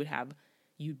 Like you'd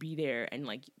be there and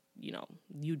like, you know,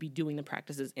 you'd be doing the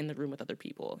practices in the room with other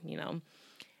people, you know,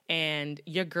 and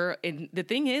and the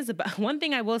thing is about one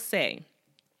thing I will say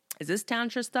is this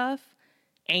Tantra stuff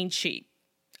ain't cheap.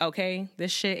 Okay.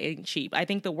 This shit ain't cheap. I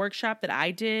think the workshop that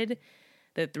I did,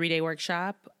 the 3-day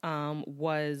workshop,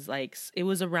 was like, it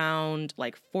was around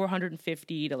like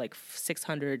 450 to like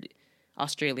 600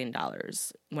 Australian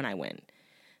dollars when I went.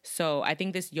 So I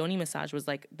think this yoni massage was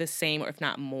like the same, or if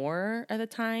not more at the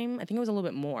time. I think it was a little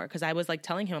bit more, because I was like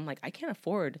telling him, I'm like, I can't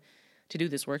afford to do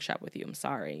this workshop with you. I'm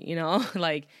sorry, you know,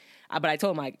 like, but I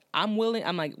told him like, I'm willing.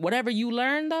 I'm like, whatever you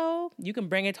learn though, you can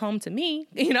bring it home to me.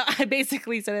 You know, I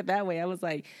basically said it that way. I was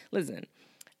like, listen,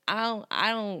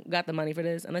 I don't got the money for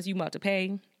this unless you about to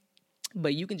pay,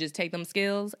 but you can just take them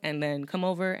skills and then come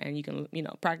over and you can, you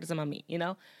know, practice them on me, you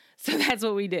know? So that's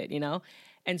what we did, you know?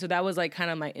 And so that was like kind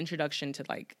of my introduction to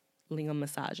like lingam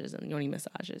massages and yoni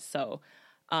massages. So,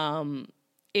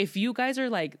 if you guys are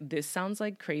like, this sounds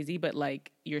like crazy, but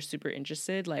like you're super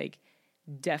interested, like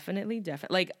definitely.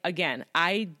 Like, again,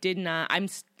 I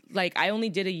only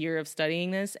did a year of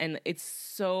studying this, and it's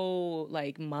so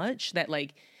like much that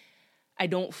like, I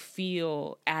don't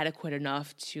feel adequate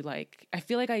enough to like, I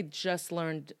feel like I just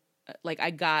learned, like I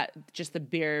got just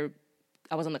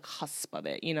I was on the cusp of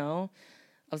it, you know?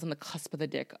 I was on the cusp of the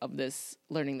dick of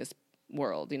learning this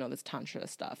world, you know, this Tantra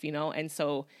stuff, you know? And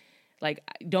so like,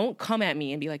 don't come at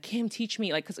me and be like, Kim, teach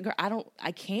me. Like, cause girl,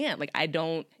 I can't, like, I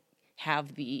don't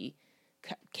have the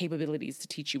capabilities to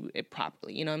teach you it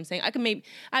properly. You know what I'm saying?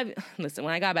 Listen,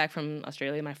 when I got back from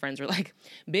Australia, my friends were like,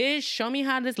 bitch, show me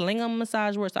how this lingam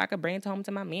massage works so I could bring it home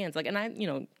to my mans. Like, and I, you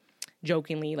know,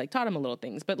 jokingly like taught them a little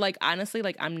things, but like, honestly,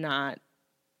 like I'm not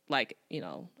like, you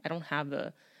know, I don't have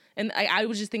and I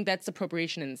would just think that's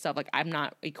appropriation in itself. Like, I'm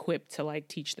not equipped to like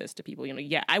teach this to people, you know?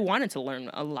 Yeah. I wanted to learn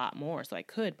a lot more, so I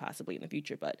could possibly in the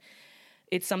future, but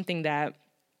it's something that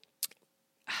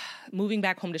moving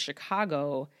back home to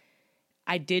Chicago,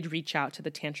 I did reach out to the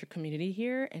Tantra community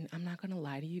here, and I'm not going to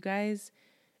lie to you guys,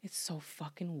 it's so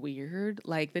fucking weird.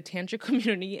 Like, the Tantra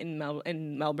community in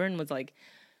Melbourne was, like,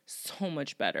 so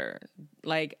much better.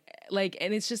 Like,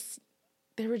 and it's just,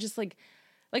 they were just, like,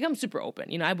 I'm super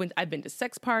open. You know, I've been to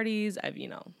sex parties. You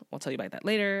know, I'll tell you about that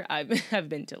later. I've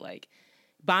been to, like,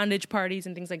 bondage parties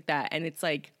and things like that. And it's,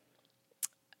 like,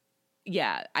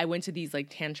 yeah, I went to these,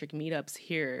 like, tantric meetups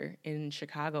here in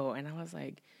Chicago, and I was,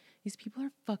 like, these people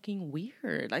are fucking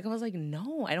weird. Like, I was like,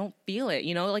 no, I don't feel it.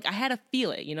 You know, like, I had to feel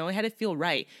it. You know, I had to feel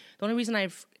right. The only reason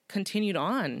I've continued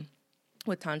on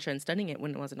with Tantra and studying it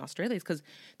when it was in Australia is because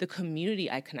the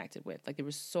community I connected with, like, they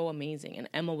were so amazing. And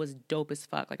Emma was dope as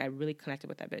fuck. Like, I really connected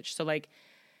with that bitch. So, like,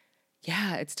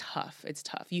 yeah, it's tough. It's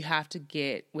tough. You have to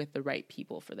get with the right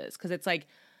people for this. Because it's like,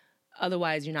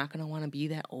 otherwise you're not going to want to be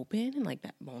that open and, like,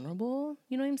 that vulnerable.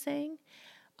 You know what I'm saying?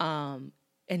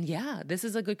 And yeah, this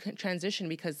is a good transition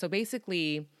because, so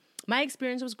basically, my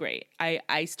experience was great.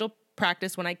 I still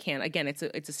practice when I can. Again, it's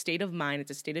a state of mind.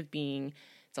 It's a state of being.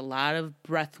 It's a lot of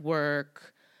breath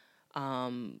work,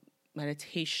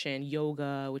 meditation,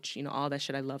 yoga, which, you know, all that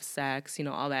shit. I love sex, you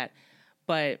know, all that.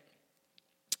 But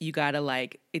you gotta,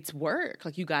 like, it's work.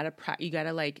 Like, you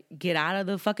gotta like get out of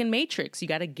the fucking matrix. You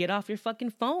gotta get off your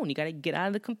fucking phone. You gotta get out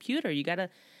of the computer. You gotta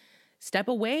step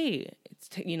away.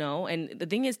 You know, and the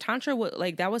thing is, Tantra,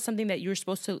 like, that was something that you were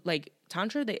supposed to, like,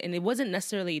 Tantra, and it wasn't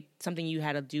necessarily something you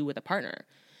had to do with a partner.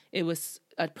 It was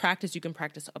a practice you can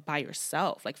practice by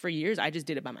yourself. Like, for years, I just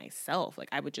did it by myself. Like,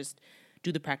 I would just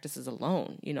do the practices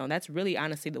alone. You know, that's really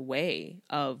honestly the way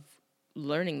of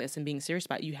learning this and being serious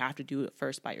about it. You have to do it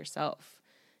first by yourself,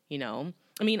 you know?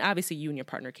 I mean, obviously you and your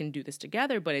partner can do this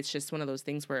together, but it's just one of those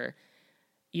things where,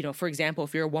 you know, for example,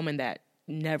 if you're a woman that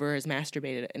never has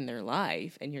masturbated in their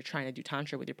life and you're trying to do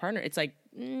tantra with your partner, it's like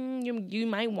you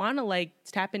might want to like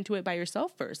tap into it by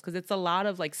yourself first, because it's a lot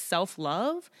of like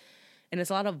self-love and it's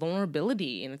a lot of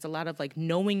vulnerability and it's a lot of like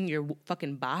knowing your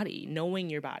fucking body,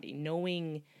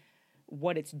 knowing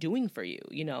what it's doing for you,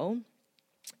 you know?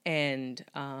 And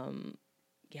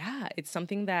yeah, it's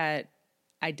something that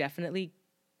I definitely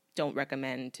don't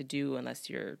recommend to do unless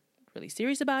you're really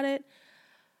serious about it.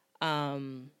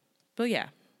 But yeah,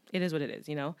 it is what it is,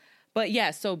 you know? But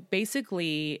yeah, so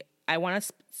basically I want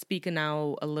to speak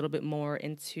now a little bit more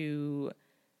into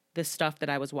the stuff that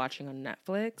I was watching on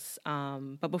Netflix.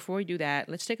 But before we do that,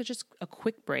 let's take just a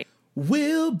quick break.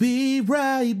 We'll be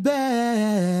right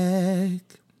back.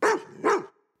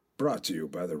 Brought to you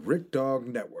by the Rick Dog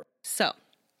Network. So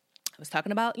I was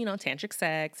talking about, you know, tantric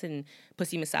sex and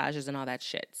pussy massages and all that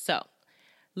shit. So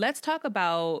let's talk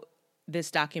about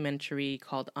this documentary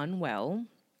called Unwell,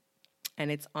 and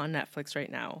it's on Netflix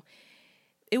right now.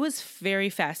 It was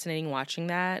very fascinating watching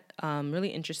that. Really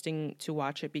interesting to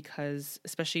watch it because,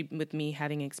 especially with me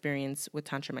having experience with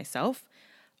Tantra myself,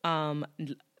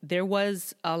 there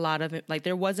was a lot of it, like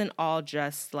there wasn't all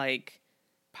just like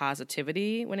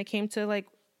positivity when it came to like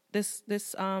this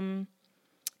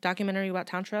documentary about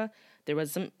Tantra. There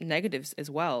was some negatives as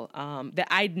well that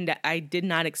I did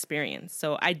not experience.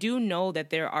 So I do know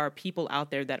that there are people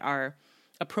out there that are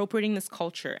appropriating this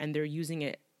culture and they're using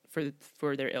it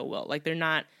for their ill will. Like they're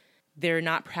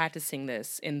not practicing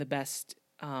this in the best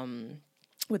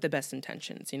with the best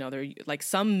intentions. You know, they're like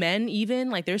some men, even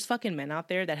like there's fucking men out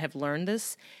there that have learned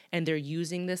this and they're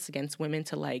using this against women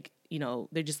to like, you know,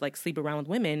 they just like sleep around with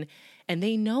women and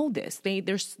they know this. They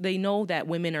know that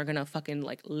women are gonna fucking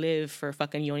like live for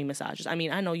fucking yoni massages. I mean,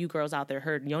 I know you girls out there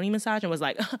heard yoni massage and was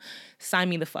like, sign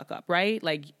me the fuck up, right?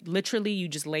 Like literally you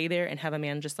just lay there and have a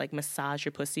man just like massage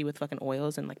your pussy with fucking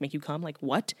oils and like make you come. Like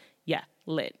what? Yeah,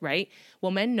 lit, right?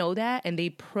 Well, men know that and they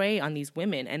prey on these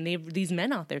women, and these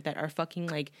men out there that are fucking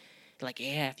like,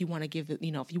 yeah, if you want to give it,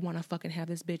 you know, if you want to fucking have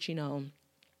this bitch, you know,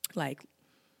 like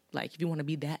if you want to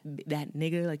be that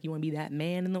nigga, like you want to be that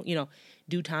man, and you know,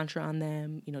 do tantra on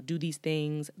them, you know, do these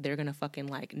things. They're gonna fucking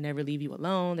like never leave you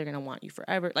alone. They're gonna want you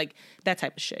forever, like that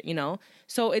type of shit, you know.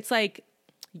 So it's like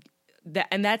that,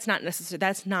 and that's not necessary.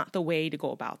 That's not the way to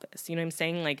go about this. You know what I'm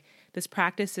saying? Like this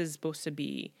practice is supposed to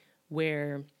be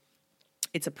where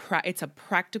it's a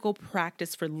practical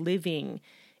practice for living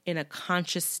in a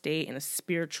conscious state, in a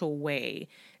spiritual way,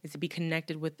 is to be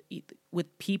connected with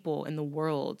people in the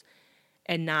world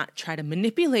and not try to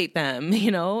manipulate them.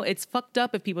 You know, it's fucked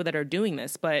up if people that are doing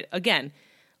this. But again,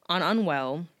 on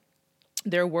Unwell,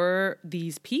 there were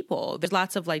these people. There's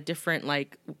lots of like different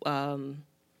like, what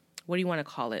do you want to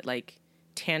call it? Like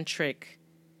tantric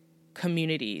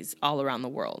communities all around the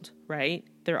world, right?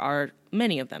 There are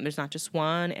many of them. There's not just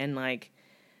one. And like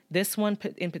this one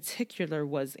in particular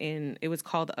it was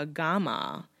called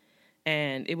Agama,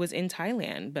 and it was in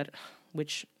Thailand, but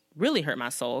which really hurt my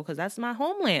soul because that's my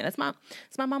homeland. It's my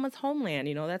mama's homeland.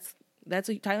 You know,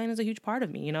 Thailand is a huge part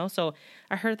of me, you know? So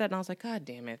I heard that and I was like, God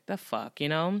damn it, the fuck, you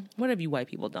know? What have you white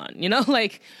people done? You know,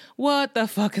 like what the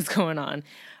fuck is going on?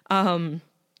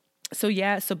 So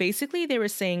yeah, so basically they were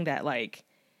saying that like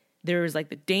there was like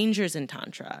the dangers in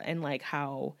Tantra and like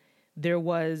how there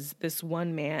was this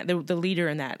one man, the leader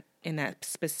in that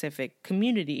specific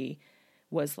community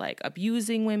was like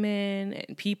abusing women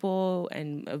and people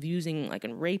and abusing like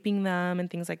and raping them and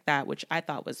things like that, which I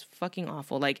thought was fucking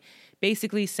awful. Like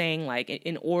basically saying like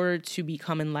in order to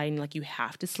become enlightened, like you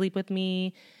have to sleep with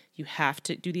me, you have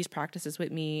to do these practices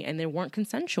with me, and they weren't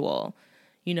consensual,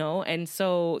 you know? And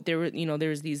so there were, you know,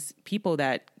 there's these people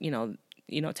that, you know,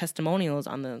 testimonials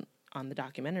on the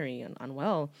documentary on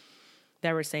Unwell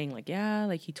that were saying like, yeah,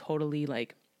 like he totally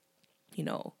like, you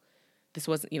know, this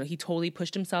wasn't, you know, he totally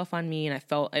pushed himself on me and I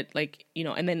felt it like, you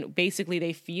know, and then basically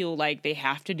they feel like they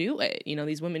have to do it. You know,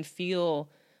 these women feel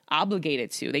obligated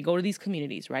to. They go to these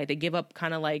communities, right? They give up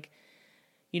kind of like,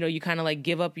 you know, you kind of like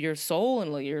give up your soul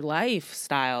and like your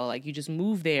lifestyle. Like you just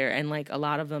move there, and like a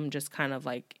lot of them just kind of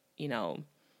like, you know,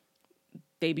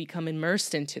 they become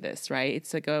immersed into this, right?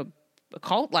 It's like a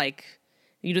cult, like,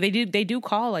 you know, they do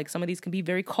call like some of these can be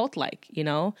very cult like, you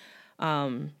know.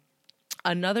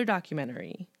 Another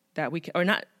documentary that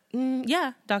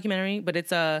documentary, but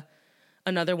it's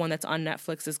another one that's on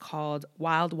Netflix is called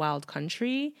Wild Wild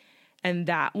Country, and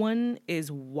that one is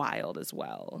wild as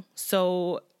well.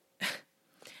 So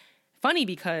funny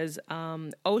because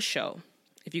Osho,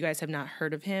 if you guys have not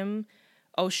heard of him,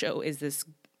 Osho is this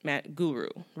guru,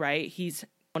 right? He's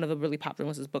one of the really popular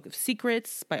ones, is Book of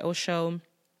Secrets by Osho.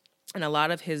 And a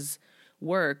lot of his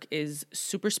work is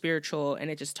super spiritual, and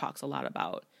it just talks a lot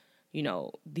about,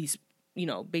 these,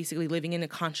 basically living in a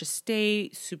conscious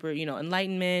state, super,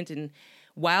 enlightenment, and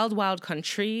wild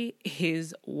country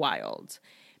is wild.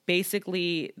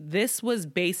 Basically, this was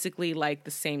basically like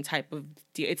the same type of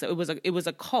deal. It was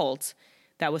a cult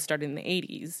that was started in the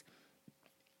 80s.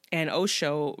 And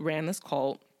Osho ran this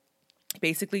cult,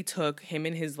 basically took him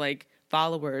and his like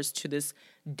followers to this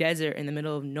desert in the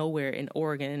middle of nowhere in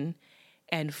Oregon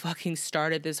and fucking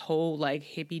started this whole like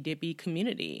hippy dippy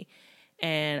community.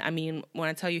 And I mean, when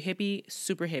I tell you hippie,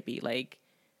 super hippie, like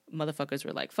motherfuckers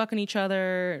were like fucking each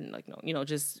other and like,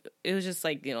 just, it was just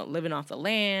like, living off the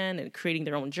land and creating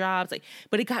their own jobs. Like,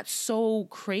 but it got so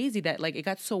crazy that like, it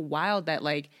got so wild that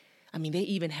like, I mean, they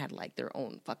even had like their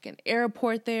own fucking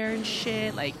airport there and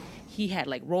shit. Like he had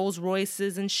like Rolls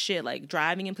Royces and shit, like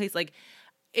driving in place. Like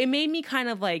it made me kind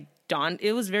of like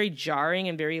it was very jarring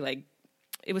and very like,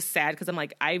 it was sad because I'm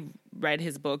like, I read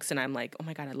his books and I'm like, oh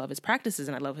my God, I love his practices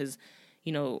and I love his,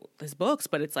 his books.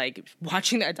 But it's like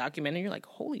watching that documentary, you're like,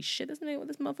 holy shit, isn't it?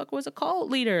 This motherfucker was a cult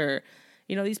leader.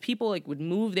 These people like would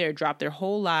move there, drop their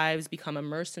whole lives, become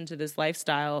immersed into this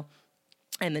lifestyle,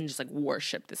 and then just like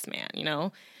worship this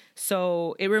man,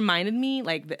 So it reminded me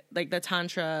like the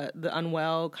Tantra, the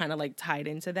unwell kind of like tied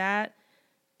into that.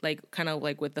 Like kind of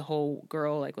like with the whole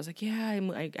girl, like was like, yeah,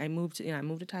 I moved to, I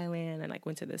moved to Thailand and like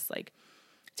went to this like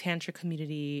Tantra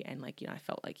community and like, I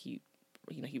felt like he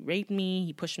raped me,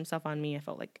 he pushed himself on me. I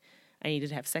felt like I needed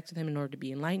to have sex with him in order to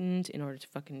be enlightened, in order to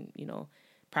fucking,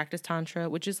 practice Tantra,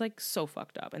 which is like so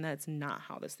fucked up. And that's not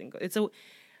how this thing goes.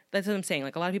 That's what I'm saying.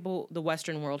 Like a lot of people, the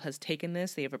Western world has taken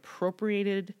this, they have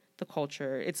appropriated the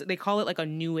culture. They call it like a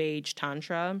new age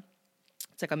Tantra.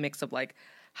 It's like a mix of like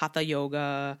Hatha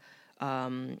yoga,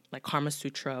 like Karma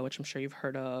Sutra, which I'm sure you've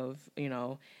heard of,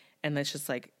 and it's just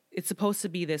like, it's supposed to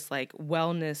be this like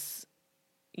wellness,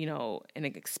 and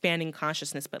expanding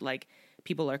consciousness, but like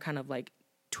people are kind of like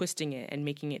twisting it and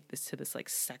making it this like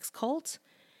sex cult.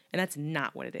 And that's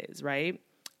not what it is. Right.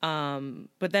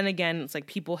 But then again, it's like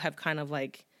people have kind of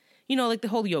like, like the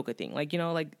whole yoga thing, like,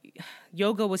 like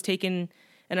yoga was taken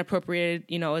and appropriated,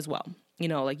 as well.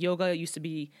 Like yoga used to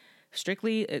be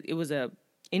strictly, it was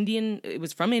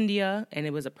from India, and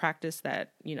it was a practice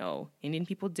that, Indian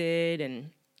people did.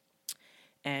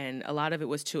 And a lot of it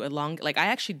was like I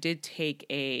actually did take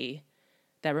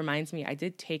that reminds me, I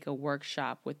did take a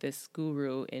workshop with this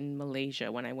guru in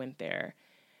Malaysia when I went there.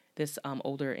 This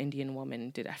older Indian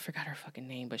woman I forgot her fucking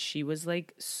name, but she was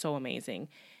like so amazing.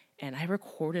 And I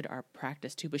recorded our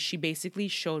practice too, but she basically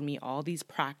showed me all these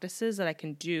practices that I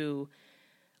can do.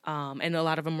 And a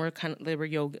lot of them were they were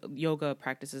yoga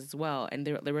practices as well. And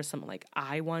there were some like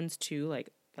eye ones too, like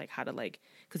how to like,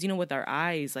 cause with our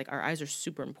eyes, like our eyes are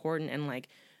super important. And like,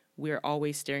 we're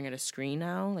always staring at a screen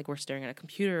now, like we're staring at a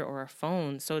computer or a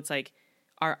phone. So it's like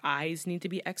our eyes need to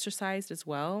be exercised as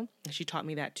well. And she taught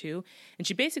me that too. And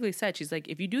she basically said, she's like,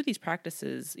 if you do these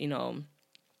practices,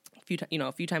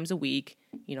 a few times a week,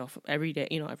 every day,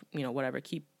 whatever,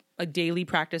 keep a daily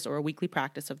practice or a weekly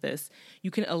practice of this,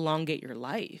 you can elongate your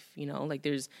life. Like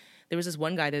there was this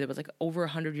one guy that was like over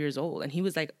 100 years old, and he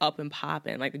was like up and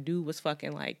popping. Like the dude was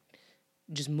fucking like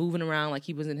just moving around like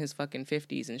he was in his fucking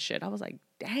 50s and shit. I was like,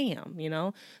 damn,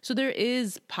 So there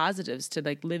is positives to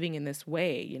like living in this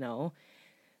way,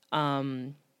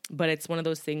 But it's one of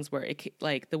those things where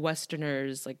like the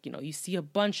Westerners, like, you see a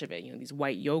bunch of it, these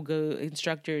white yoga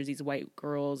instructors, these white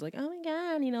girls, like, oh my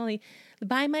God, like,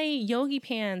 buy my yogi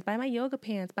pants, buy my yoga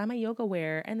pants, buy my yoga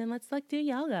wear, and then let's like do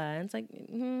yoga. And it's like,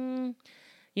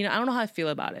 I don't know how I feel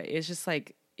about it. It's just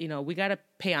like, we got to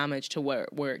pay homage to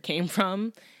where it came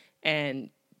from and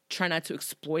try not to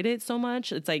exploit it so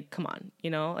much. It's like, come on,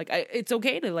 like it's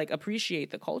okay to like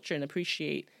appreciate the culture and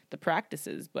appreciate the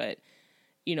practices, but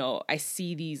I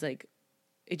see these like,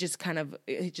 it just kind of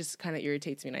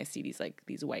irritates me. And I see these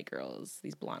white girls,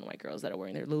 these blonde white girls that are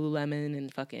wearing their Lululemon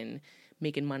and fucking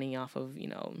making money off of,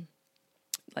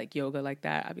 like yoga like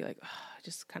that. I'd be like, oh, it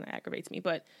just kind of aggravates me,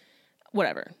 but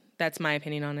whatever. That's my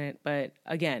opinion on it. But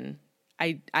again,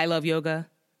 I love yoga.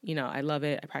 I love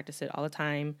it. I practice it all the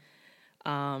time.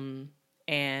 And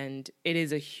it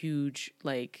is a huge,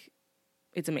 like,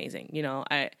 it's amazing.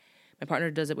 My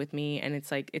partner does it with me, and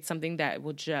it's like, it's something that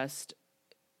will just,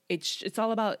 it's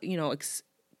all about,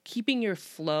 keeping your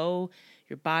flow,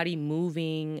 your body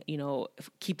moving,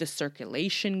 keep the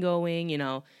circulation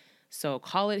going, so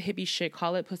call it hippie shit,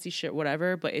 call it pussy shit,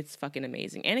 whatever, but it's fucking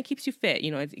amazing. And it keeps you fit,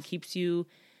 it keeps you,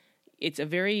 it's a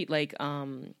very like,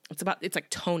 it's like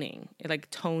toning. It like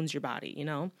tones your body,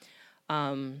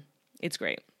 it's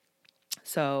great.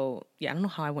 So yeah, I don't know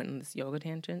how I went on this yoga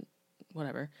tangent,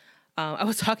 whatever. I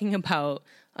was talking about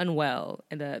Unwell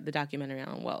and the documentary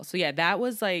on Unwell. So yeah, that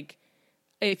was like,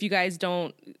 if you guys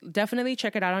don't, definitely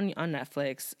check it out on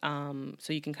Netflix.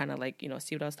 So you can kind of like,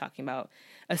 see what I was talking about.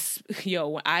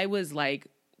 I was like,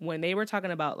 when they were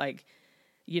talking about like,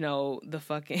 the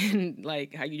fucking,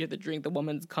 like how you have to drink the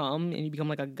woman's cum and you become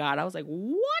like a god. I was like,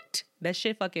 what? That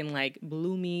shit fucking like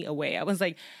blew me away. I was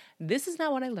like, this is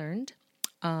not what I learned.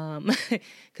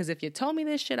 Cause if you told me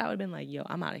this shit, I would have been like, yo,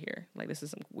 I'm out of here. Like, this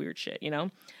is some weird shit,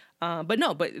 But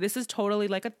no, but this is totally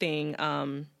like a thing.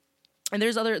 And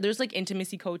there's like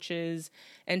intimacy coaches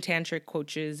and tantric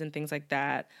coaches and things like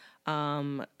that.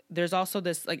 There's also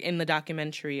this, like in the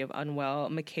documentary of Unwell,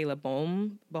 Michaela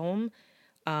Bohm.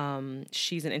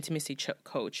 She's an intimacy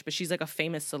coach, but she's like a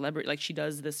famous celebrity. Like she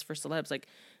does this for celebs. Like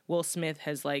Will Smith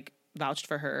has like vouched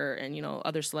for her and,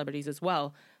 other celebrities as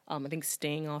well. I think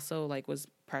Sting also like was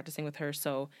practicing with her.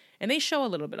 So, and they show a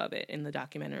little bit of it in the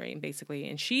documentary basically.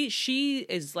 And she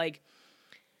is like,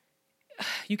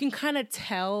 you can kind of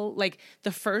tell like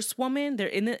the first woman there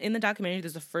in the documentary,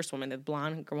 there's the first woman, the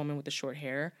blonde woman with the short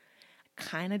hair.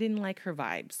 Kind of didn't like her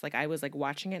vibes. Like I was like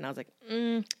watching it and I was like,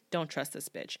 don't trust this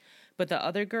bitch. But the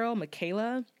other girl,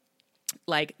 Michaela,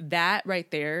 like that right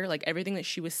there, like everything that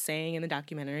she was saying in the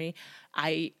documentary,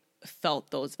 I felt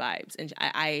those vibes. And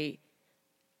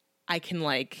I can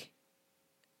like,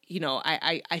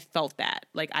 I felt that.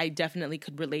 Like I definitely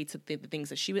could relate to the things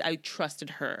that I trusted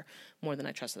her more than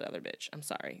I trusted the other bitch. I'm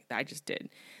sorry. I just did.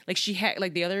 Like she had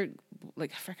like the other,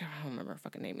 like I don't remember her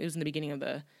fucking name. It was in the beginning of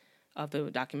the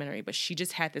documentary, but she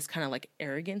just had this kind of like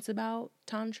arrogance about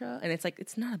Tantra. And it's like,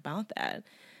 it's not about that.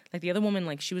 Like the other woman,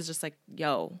 like she was just like,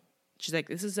 yo, she's like,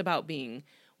 this is about being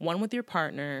one with your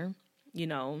partner,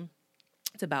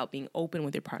 it's about being open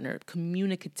with your partner,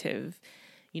 communicative,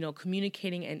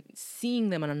 communicating and seeing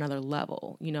them on another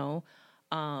level,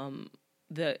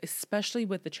 especially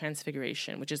with the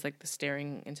transfiguration, which is like the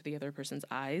staring into the other person's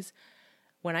eyes.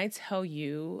 When I tell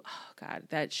you, oh God,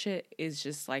 that shit is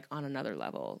just like on another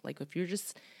level. Like if you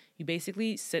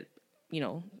basically sit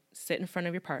in front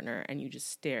of your partner and you just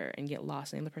stare and get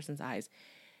lost in the other person's eyes.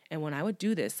 And when I would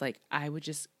do this, like I would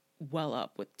just well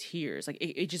up with tears. Like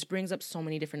it just brings up so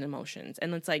many different emotions.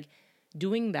 And it's like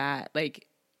doing that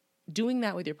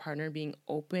with your partner, being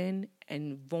open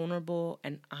and vulnerable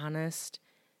and honest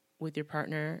with your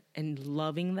partner and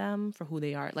loving them for who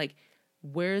they are. Like,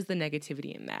 where's the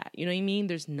negativity in that? You know what I mean?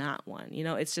 There's not one,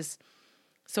 it's just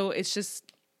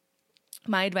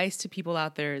my advice to people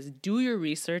out there is do your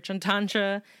research on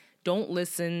Tantra. Don't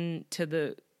listen to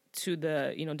the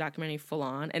documentary full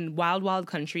on. And Wild Wild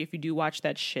Country, if you do watch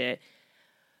that shit,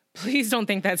 please don't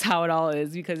think that's how it all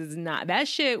is, because it's not. That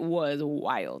shit was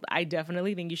wild. I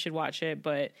definitely think you should watch it,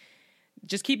 but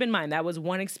just keep in mind that was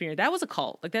one experience. That was a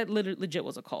cult. Like that legit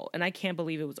was a cult. And I can't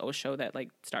believe it was Osho that like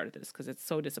started this, because it's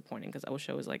so disappointing, because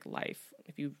Osho is like life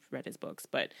if you've read his books.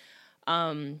 But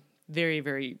very,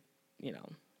 very,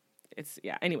 it's,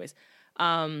 yeah. Anyways,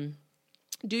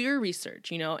 do your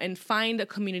research, and find a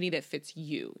community that fits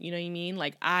you. You know what I mean?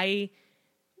 Like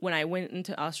when I went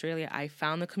into Australia, I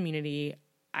found the community.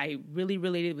 I really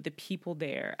related with the people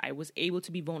there. I was able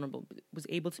to be vulnerable, was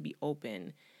able to be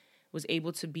open, was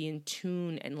able to be in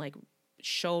tune and like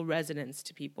show resonance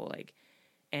to people, like,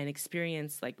 and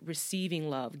experience like receiving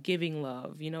love, giving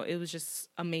love, it was just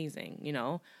amazing,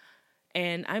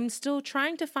 and I'm still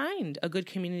trying to find a good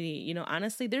community.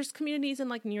 Honestly, there's communities in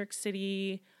like New York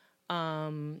City,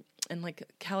 and like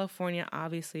California,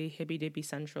 obviously hippy dippy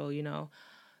central,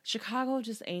 Chicago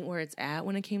just ain't where it's at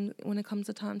when it comes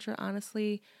to Tantra,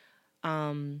 honestly.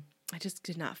 I just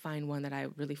did not find one that I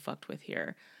really fucked with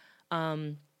here.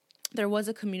 There was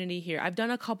a community here. I've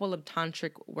done a couple of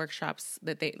tantric workshops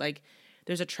that they like.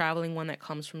 There's a traveling one that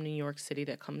comes from New York City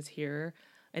that comes here,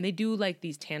 and they do like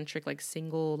these tantric like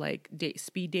single like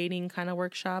speed dating kind of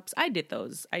workshops. I did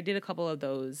those. I did a couple of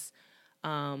those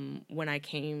when I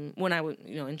was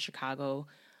in Chicago.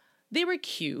 They were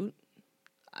cute.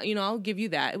 I'll give you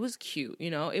that. It was cute.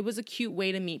 It was a cute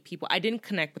way to meet people. I didn't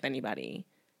connect with anybody.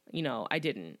 I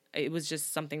didn't. It was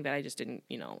just something that I just didn't.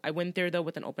 I went there though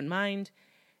with an open mind.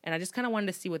 And I just kind of wanted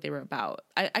to see what they were about.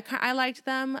 I liked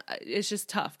them. It's just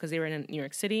tough because they were in New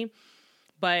York City.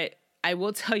 But I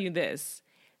will tell you this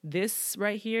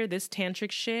right here, this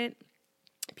tantric shit,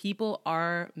 people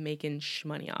are making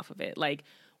shmoney off of it. Like,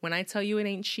 when I tell you it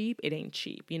ain't cheap, it ain't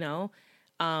cheap,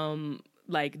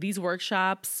 Like, these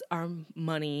workshops are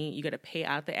money. You got to pay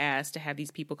out the ass to have these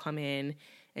people come in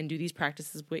and do these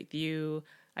practices with you.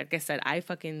 Like I said, I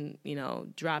fucking,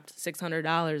 dropped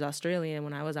 $600 Australian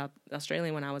when I was out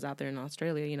there in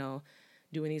Australia,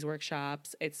 doing these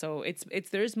workshops.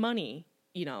 There's money,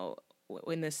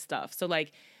 in this stuff. So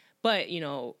like, But,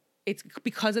 it's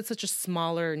because it's such a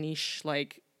smaller niche,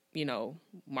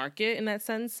 market in that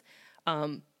sense.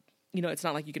 It's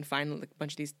not like you can find like a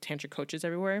bunch of these tantric coaches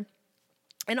everywhere.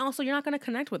 And also, you're not going to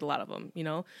connect with a lot of them.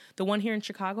 The one here in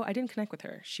Chicago, I didn't connect with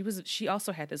her. She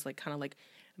also had this like kind of like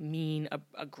mean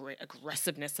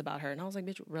aggressiveness about her, and I was like,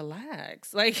 bitch,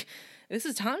 relax. Like, this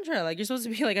is tantra. Like, you're supposed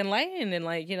to be like enlightened and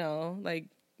like, like,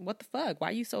 what the fuck? Why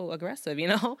are you so aggressive?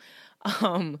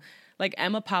 Like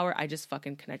Emma Power, I just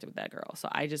fucking connected with that girl, so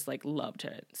I just like loved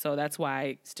her. So that's why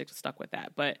I stuck with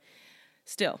that. But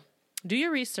still, do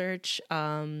your research.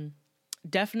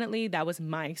 Definitely, that was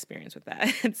my experience with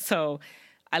that. So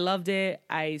I loved it.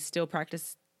 I still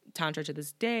practice tantra to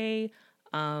this day.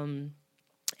 And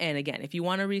again, if you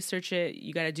want to research it,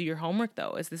 you got to do your homework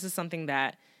though. This is something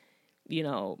that,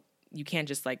 you can't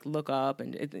just like look up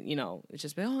and, it's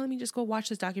just, let me just go watch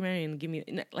this documentary and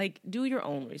do your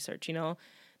own research.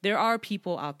 There are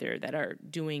people out there that are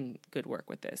doing good work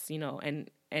with this, and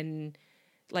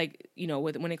like,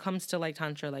 when it comes to like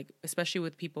tantra, like, especially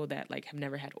with people that like have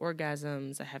never had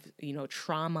orgasms, that have,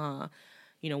 trauma,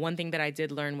 one thing that I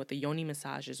did learn with the yoni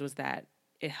massages was that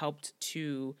it helped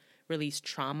to release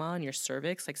trauma in your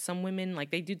cervix. Like some women,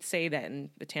 like they did say that in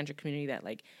the tantric community that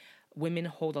like women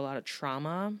hold a lot of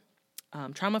trauma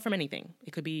from anything.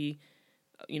 It could be,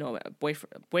 a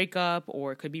breakup,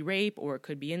 or it could be rape, or it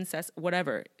could be incest,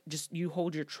 whatever. Just you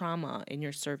hold your trauma in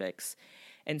your cervix.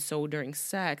 And so during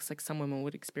sex, like some women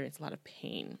would experience a lot of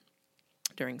pain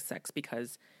during sex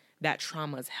because that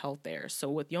trauma is held there.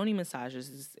 So with yoni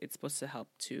massages, it's supposed to help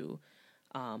to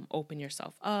open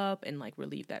yourself up and like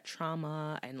relieve that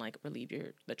trauma and like relieve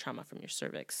the trauma from your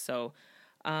cervix. So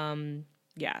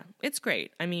yeah, it's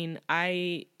great. I mean,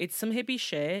 it's some hippie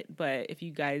shit, but if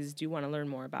you guys do want to learn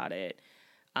more about it,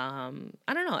 I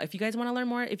don't know. If you guys want to learn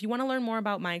more, if you want to learn more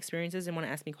about my experiences and want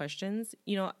to ask me questions,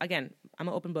 again, I'm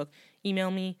an open book.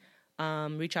 Email me,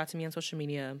 reach out to me on social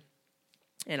media,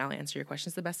 and I'll answer your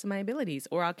questions to the best of my abilities.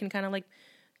 Or I can kind of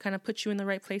put you in the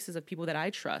right places of people that I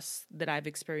trust, that I've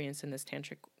experienced in this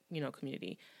tantric,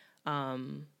 community,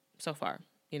 so far,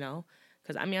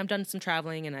 because I've done some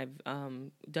traveling and I've,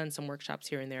 done some workshops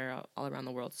here and there all around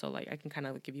the world. So like, I can kind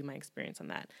of give you my experience on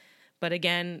that. But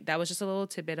again, that was just a little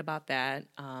tidbit about that.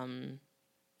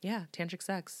 Yeah, tantric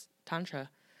sex, tantra.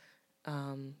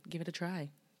 Give it a try.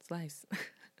 It's nice.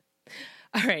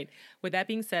 All right. With that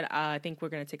being said, I think we're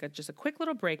going to take just a quick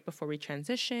little break before we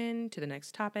transition to the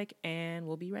next topic, and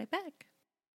we'll be right back.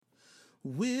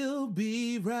 We'll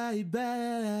be right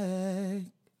back.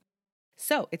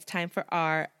 So it's time for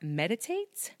our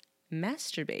meditate,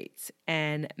 masturbate,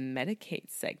 and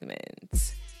medicate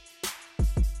segment.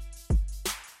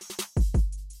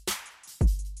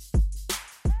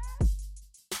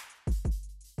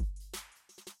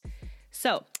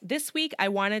 So this week I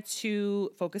wanted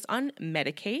to focus on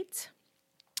medicate.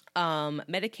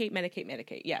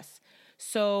 Medicate. Yes.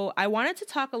 So I wanted to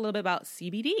talk a little bit about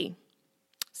CBD.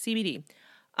 So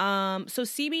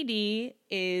CBD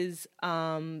is,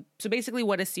 so basically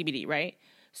what is CBD, right?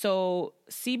 So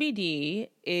CBD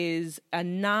is a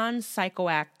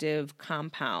non-psychoactive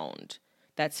compound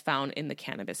that's found in the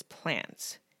cannabis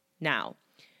plant. Now,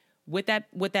 what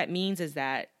that means is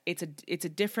that it's a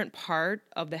different part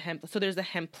of the hemp. So there's the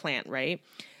hemp plant, right?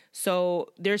 So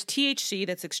there's THC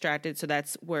that's extracted, so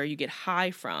that's where you get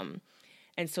high from.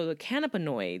 And so the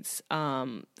cannabinoids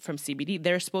from CBD,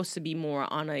 they're supposed to be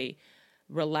more on a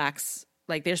relax,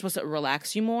 like they're supposed to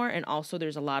relax you more. And also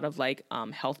there's a lot of like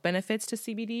health benefits to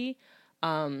CBD.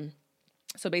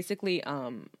 So basically,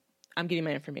 I'm getting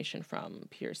my information from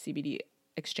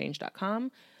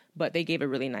purecbdexchange.com. But they gave a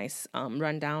really nice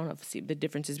rundown of the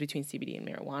differences between CBD and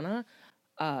marijuana.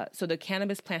 So the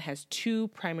cannabis plant has two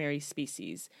primary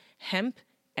species, hemp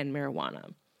and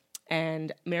marijuana.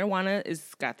 And marijuana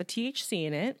is got the THC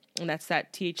in it, and that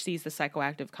THC is the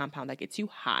psychoactive compound that gets you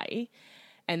high.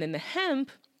 And then the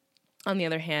hemp, on the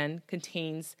other hand,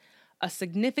 contains a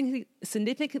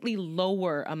significantly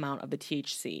lower amount of the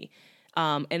THC.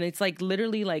 And it's like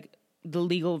literally like the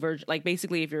legal version, like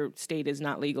basically if your state is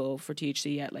not legal for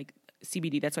THC yet, like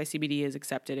CBD, that's why CBD is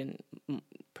accepted in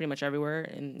pretty much everywhere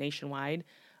and nationwide,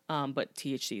 but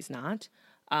THC is not.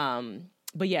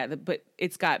 But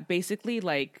it's got basically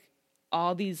like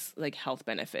all these like health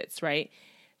benefits, right,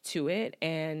 to it.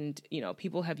 And,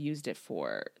 people have used it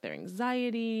for their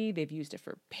anxiety. They've used it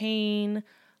for pain.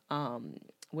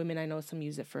 Women, I know some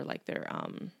use it for like their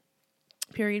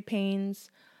period pains.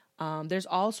 There's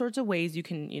all sorts of ways you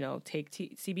can, take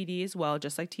CBD as well,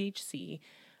 just like THC.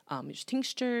 There's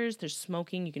tinctures, there's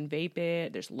smoking, you can vape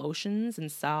it, there's lotions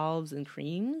and salves and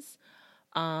creams.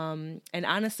 And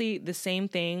honestly, the same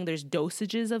thing, there's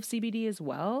dosages of CBD as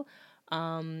well.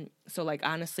 So like,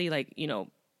 honestly, like, you know,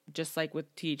 just like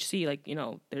with THC, like, you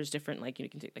know, there's different, like, you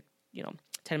can take like, you know,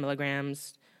 10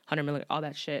 milligrams, 100 milligrams, all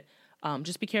that shit.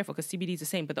 Just be careful because CBD is the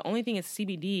same. But the only thing is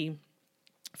CBD,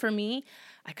 for me,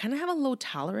 I kind of have a low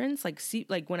tolerance. Like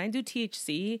when I do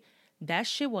THC, that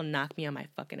shit will knock me on my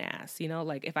fucking ass. You know,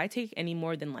 like if I take any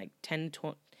more than like 10,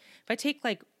 20, if I take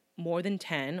like more than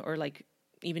 10 or like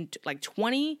even like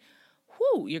 20,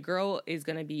 whoo, your girl is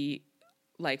going to be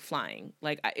like flying.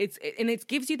 Like it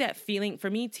gives you that feeling. For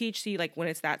me, THC, like when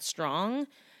it's that strong,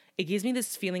 it gives me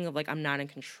this feeling of like I'm not in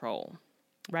control.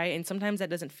 Right. And sometimes that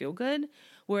doesn't feel good.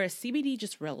 Whereas CBD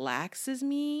just relaxes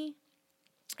me.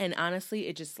 And honestly,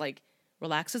 it just like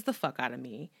relaxes the fuck out of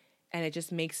me. And it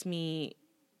just makes me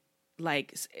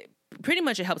like, pretty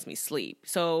much it helps me sleep.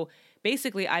 So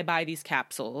basically I buy these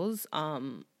capsules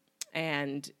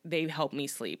and they help me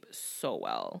sleep so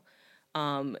well.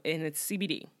 And it's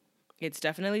CBD. It's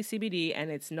definitely CBD and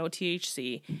it's no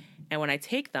THC. And when I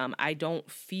take them, I don't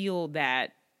feel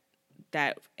that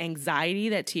anxiety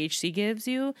that THC gives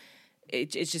you.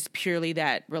 It's just purely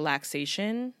that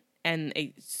relaxation. And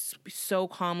it so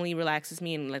calmly relaxes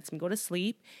me and lets me go to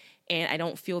sleep. And I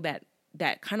don't feel that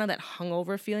kind of that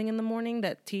hungover feeling in the morning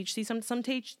that THC, some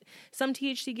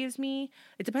THC gives me.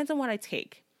 It depends on what I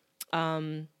take.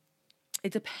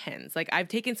 It depends. Like I've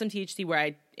taken some THC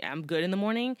where I'm good in the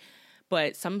morning,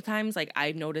 but sometimes like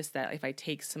I've noticed that if I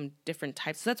take some different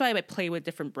types, so that's why I play with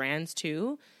different brands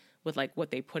too, with like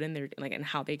what they put in their, like, and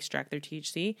how they extract their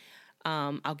THC.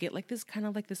 I'll get like this kind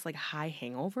of like this like high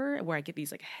hangover where I get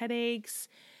these like headaches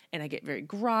and I get very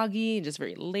groggy and just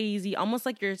very lazy, almost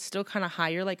like you're still kind of high.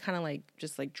 You're like kind of like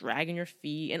just like dragging your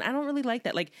feet. And I don't really like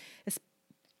that. Like,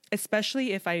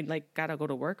 especially if I like gotta go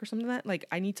to work or something like that, like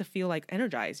I need to feel like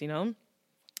energized, you know?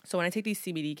 So when I take these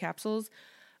CBD capsules,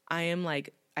 I am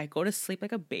like, I go to sleep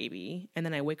like a baby and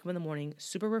then I wake up in the morning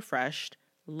super refreshed.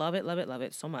 Love it, love it, love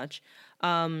it so much.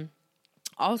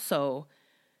 Also,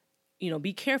 you know,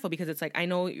 be careful because it's like, I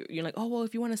know you're like, oh, well,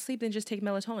 if you want to sleep, then just take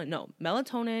melatonin. No,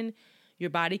 melatonin, your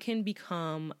body can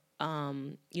become,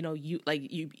 you know,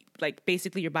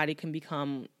 basically your body can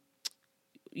become,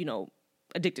 you know,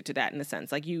 addicted to that in a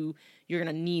sense. Like you're going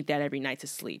to need that every night to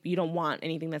sleep. You don't want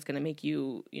anything that's going to make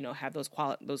you, you know, have those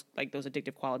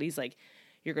addictive qualities. Like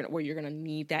you're going to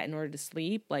need that in order to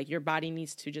sleep. Like your body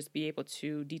needs to just be able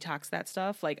to detox that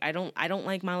stuff. Like I don't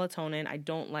like melatonin. I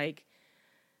don't like,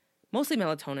 mostly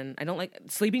melatonin. I don't like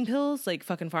sleeping pills, like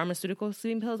fucking pharmaceutical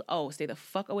sleeping pills. Oh, stay the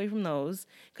fuck away from those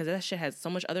because that shit has so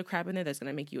much other crap in there that's going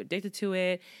to make you addicted to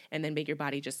it and then make your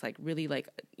body just like really like,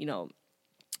 you know,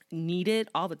 need it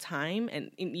all the time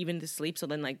and even to sleep. So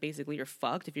then like basically you're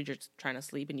fucked if you're just trying to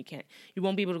sleep and you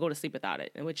won't be able to go to sleep without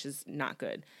it, which is not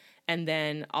good. And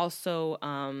then also,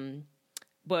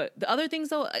 but the other things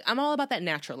though, I'm all about that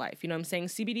natural life. You know what I'm saying?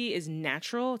 CBD is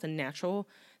natural.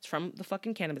 It's from the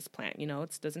fucking cannabis plant, you know,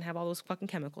 it doesn't have all those fucking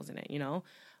chemicals in it, you know,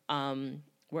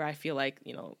 where I feel like,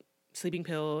 you know, sleeping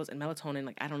pills and melatonin,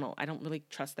 like, I don't know. I don't really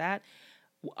trust that.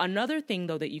 Another thing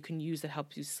though, that you can use that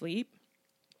helps you sleep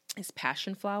is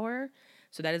passion flower.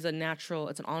 So that is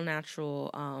it's an all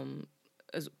natural,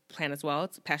 plant as well.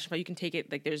 It's passion flower. You can take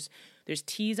it, like there's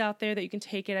teas out there that you can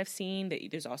take it. I've seen that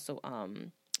there's also,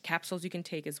 capsules you can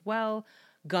take as well,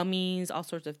 gummies, all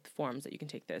sorts of forms that you can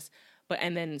take this.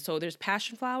 So there's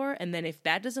passion flower. And then if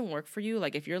that doesn't work for you,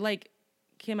 like if you're like,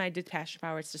 Kim, I did passion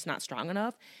flower, it's just not strong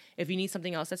enough. If you need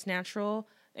something else that's natural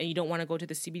and you don't want to go to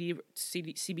the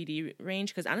CBD range,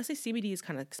 because honestly, CBD is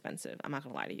kind of expensive. I'm not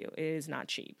going to lie to you. It is not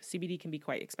cheap. CBD can be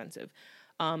quite expensive.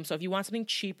 So if you want something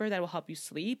cheaper that will help you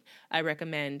sleep, I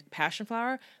recommend passion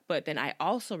flower. But then I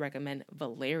also recommend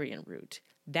valerian root.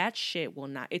 That shit will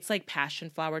not, it's like passion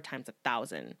flower times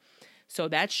 1,000. So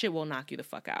that shit will knock you the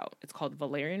fuck out. It's called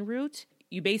valerian root.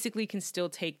 You basically can still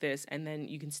take this and then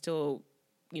you can still,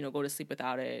 you know, go to sleep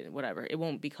without it, whatever. It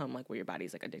won't become like where your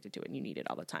body's like addicted to it and you need it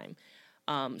all the time.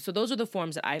 So those are the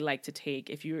forms that I like to take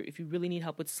if you really need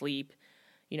help with sleep.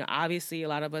 You know, obviously a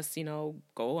lot of us, you know,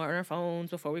 go on our phones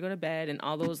before we go to bed and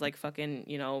all those like fucking,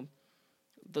 you know,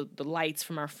 the lights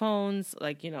from our phones,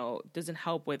 like, you know, doesn't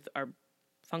help with our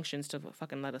functions to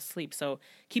fucking let us sleep. So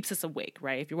keeps us awake,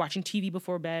 right? If you're watching TV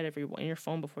before bed, if you're on your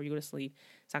phone before you go to sleep,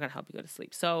 it's not going to help you go to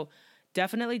sleep. So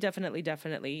definitely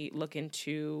look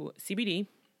into CBD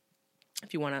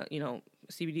if you want to, you know,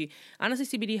 CBD. Honestly,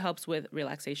 CBD helps with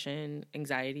relaxation,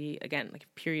 anxiety, again, like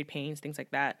period pains, things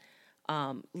like that.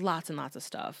 Lots and lots of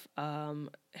stuff,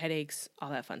 headaches, all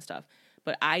that fun stuff.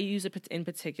 But I use it in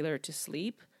particular to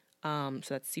sleep. So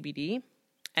that's CBD.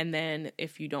 And then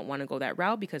if you don't want to go that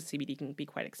route because CBD can be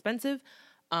quite expensive,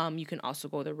 You can also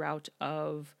go the route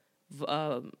of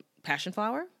passion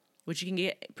flower, which you can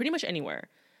get pretty much anywhere.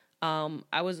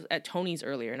 I was at Tony's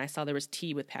earlier and I saw there was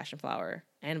tea with passion flower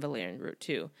and valerian root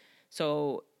too.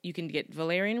 So you can get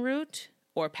valerian root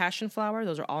or passion flower.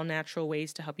 Those are all natural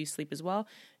ways to help you sleep as well.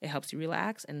 It helps you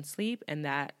relax and sleep, and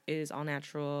that is all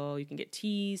natural. You can get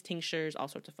teas, tinctures, all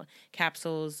sorts of fun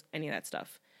capsules, any of that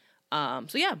stuff.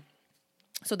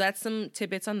 So that's some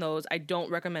tidbits on those. I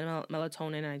don't recommend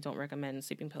melatonin, and I don't recommend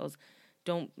sleeping pills.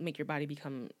 Don't make your body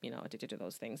become, addicted to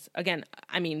those things. Again,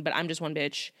 but I'm just one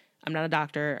bitch. I'm not a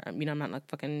doctor. I'm not like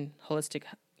fucking holistic,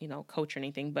 coach or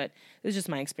anything, but this is just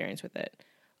my experience with it.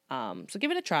 So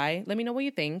give it a try. Let me know what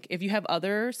you think. If you have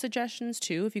other suggestions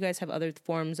too, if you guys have other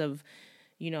forms of,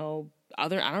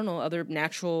 other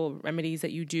natural remedies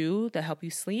that you do that help you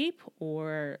sleep,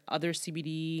 or other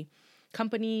CBD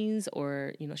companies,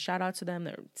 or, shout out to them,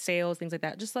 their sales, things like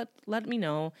that, just let me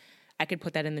know. I could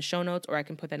put that in the show notes, or I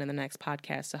can put that in the next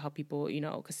podcast to help people,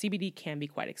 because CBD can be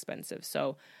quite expensive.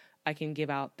 So I can give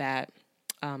out that,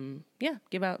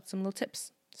 give out some little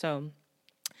tips. So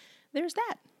there's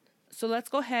that. So let's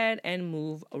go ahead and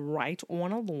move right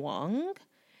on along.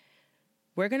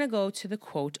 We're going to go to the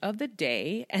quote of the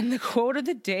day. And the quote of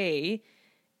the day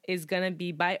is going to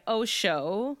be by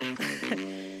Osho.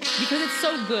 Because it's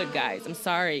so good, guys. I'm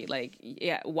sorry.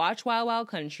 Watch Wild Wild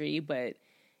Country, but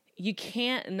you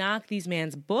can't knock these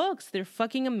man's books. They're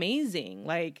fucking amazing.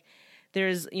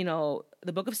 There's,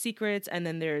 the Book of Secrets, and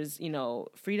then there's,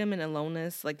 Freedom and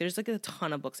Aloneness. There's a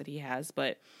ton of books that he has,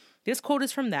 but this quote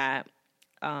is from that.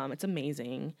 It's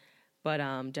amazing, but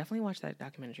definitely watch that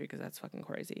documentary because that's fucking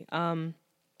crazy.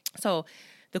 So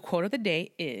the quote of the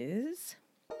day is,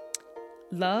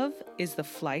 "Love is the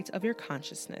flight of your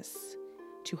consciousness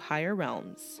to higher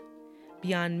realms,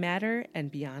 beyond matter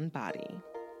and beyond body.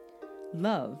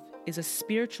 Love is a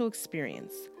spiritual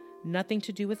experience, nothing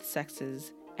to do with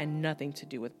sexes and nothing to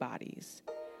do with bodies,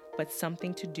 but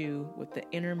something to do with the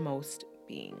innermost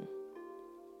being."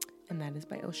 And that is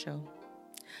by Osho.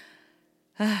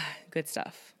 Good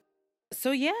stuff.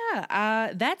 So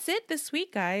that's it this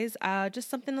week, guys. Just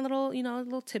something a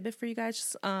little tidbit for you guys.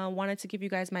 Just wanted to give you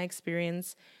guys my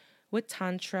experience with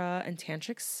Tantra and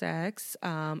Tantric sex.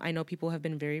 I know people have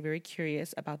been very, very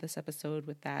curious about this episode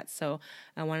with that. So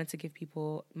I wanted to give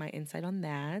people my insight on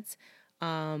that.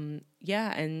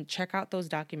 And check out those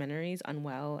documentaries,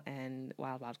 Unwell and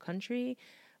Wild Wild Country.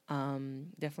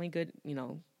 Definitely good,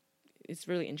 it's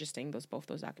really interesting, both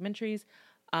those documentaries.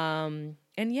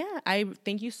 I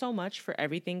thank you so much for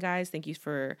everything, guys. Thank you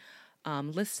for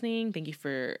listening. Thank you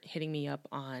for hitting me up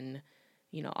on,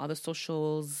 all the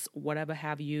socials, whatever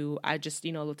have you. I just,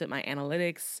 looked at my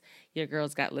analytics. Your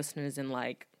girl's got listeners in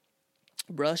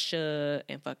Russia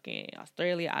and fucking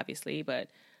Australia, obviously, but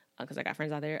because I got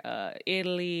friends out there,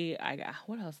 Italy, I got,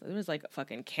 what else? There was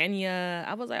fucking Kenya.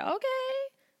 I was like, okay,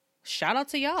 shout out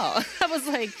to y'all. I was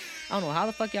like, I don't know how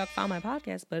the fuck y'all found my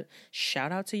podcast, but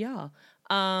shout out to y'all.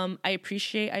 I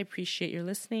appreciate your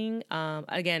listening.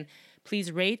 Again,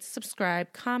 please rate,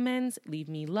 subscribe, comments, leave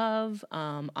me love,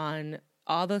 on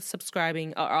all the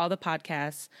subscribing or all the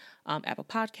podcasts, Apple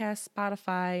Podcasts,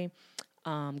 Spotify,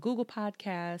 Google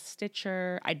Podcasts,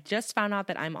 Stitcher. I just found out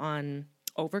that I'm on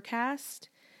Overcast,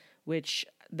 which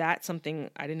that's something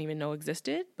I didn't even know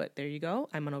existed, but there you go.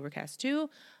 I'm on Overcast too.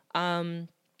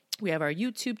 We have our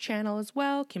YouTube channel as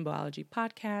well, Kimboology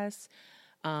Podcast.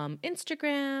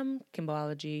 Instagram,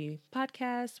 Kimboology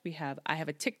Podcast. I have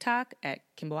a TikTok at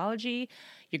Kimboology.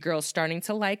 Your girl's starting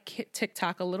to like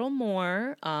TikTok a little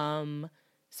more.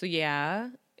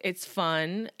 It's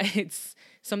fun. It's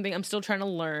something I'm still trying to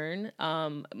learn.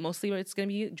 Mostly it's going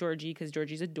to be Georgie because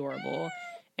Georgie's adorable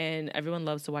and everyone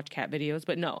loves to watch cat videos.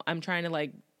 But no, I'm trying to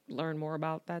learn more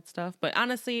about that stuff. But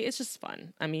honestly, it's just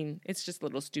fun. It's just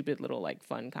little stupid little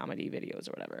fun comedy videos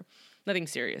or whatever. Nothing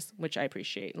serious, which I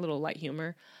appreciate. A little light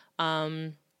humor.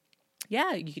 You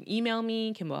can email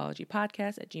me,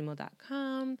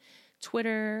 kimboologypodcast@gmail.com.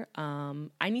 Twitter.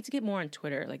 I need to get more on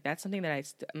Twitter. That's something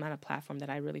that I'm on a platform that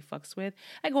I really fucks with.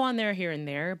 I go on there here and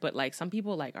there, but some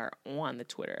people are on the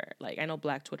Twitter. I know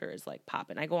Black Twitter is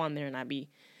popping. I go on there and I be,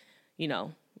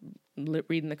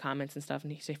 reading the comments and stuff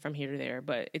and say from here to there,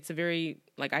 but it's a very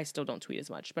I still don't tweet as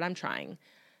much, but I'm trying.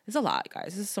 It's a lot,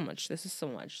 guys. This is so much.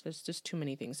 There's just too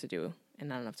many things to do and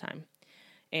not enough time.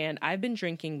 And I've been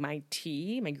drinking my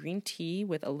green tea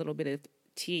with a little bit of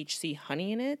THC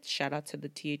honey in it. Shout out to the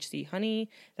THC honey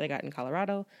that I got in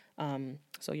Colorado.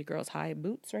 So your girl's high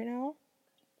boots right now.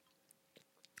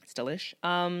 It's delish.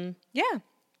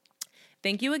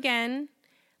 Thank you again.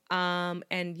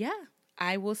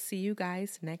 I will see you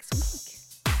guys next week.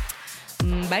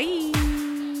 Bye.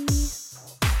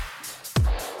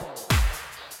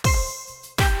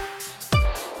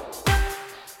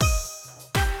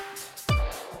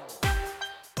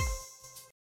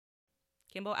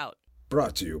 Kimbo out.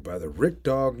 Brought to you by the Rick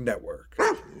Dog Network.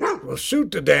 Well,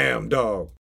 shoot the damn dog.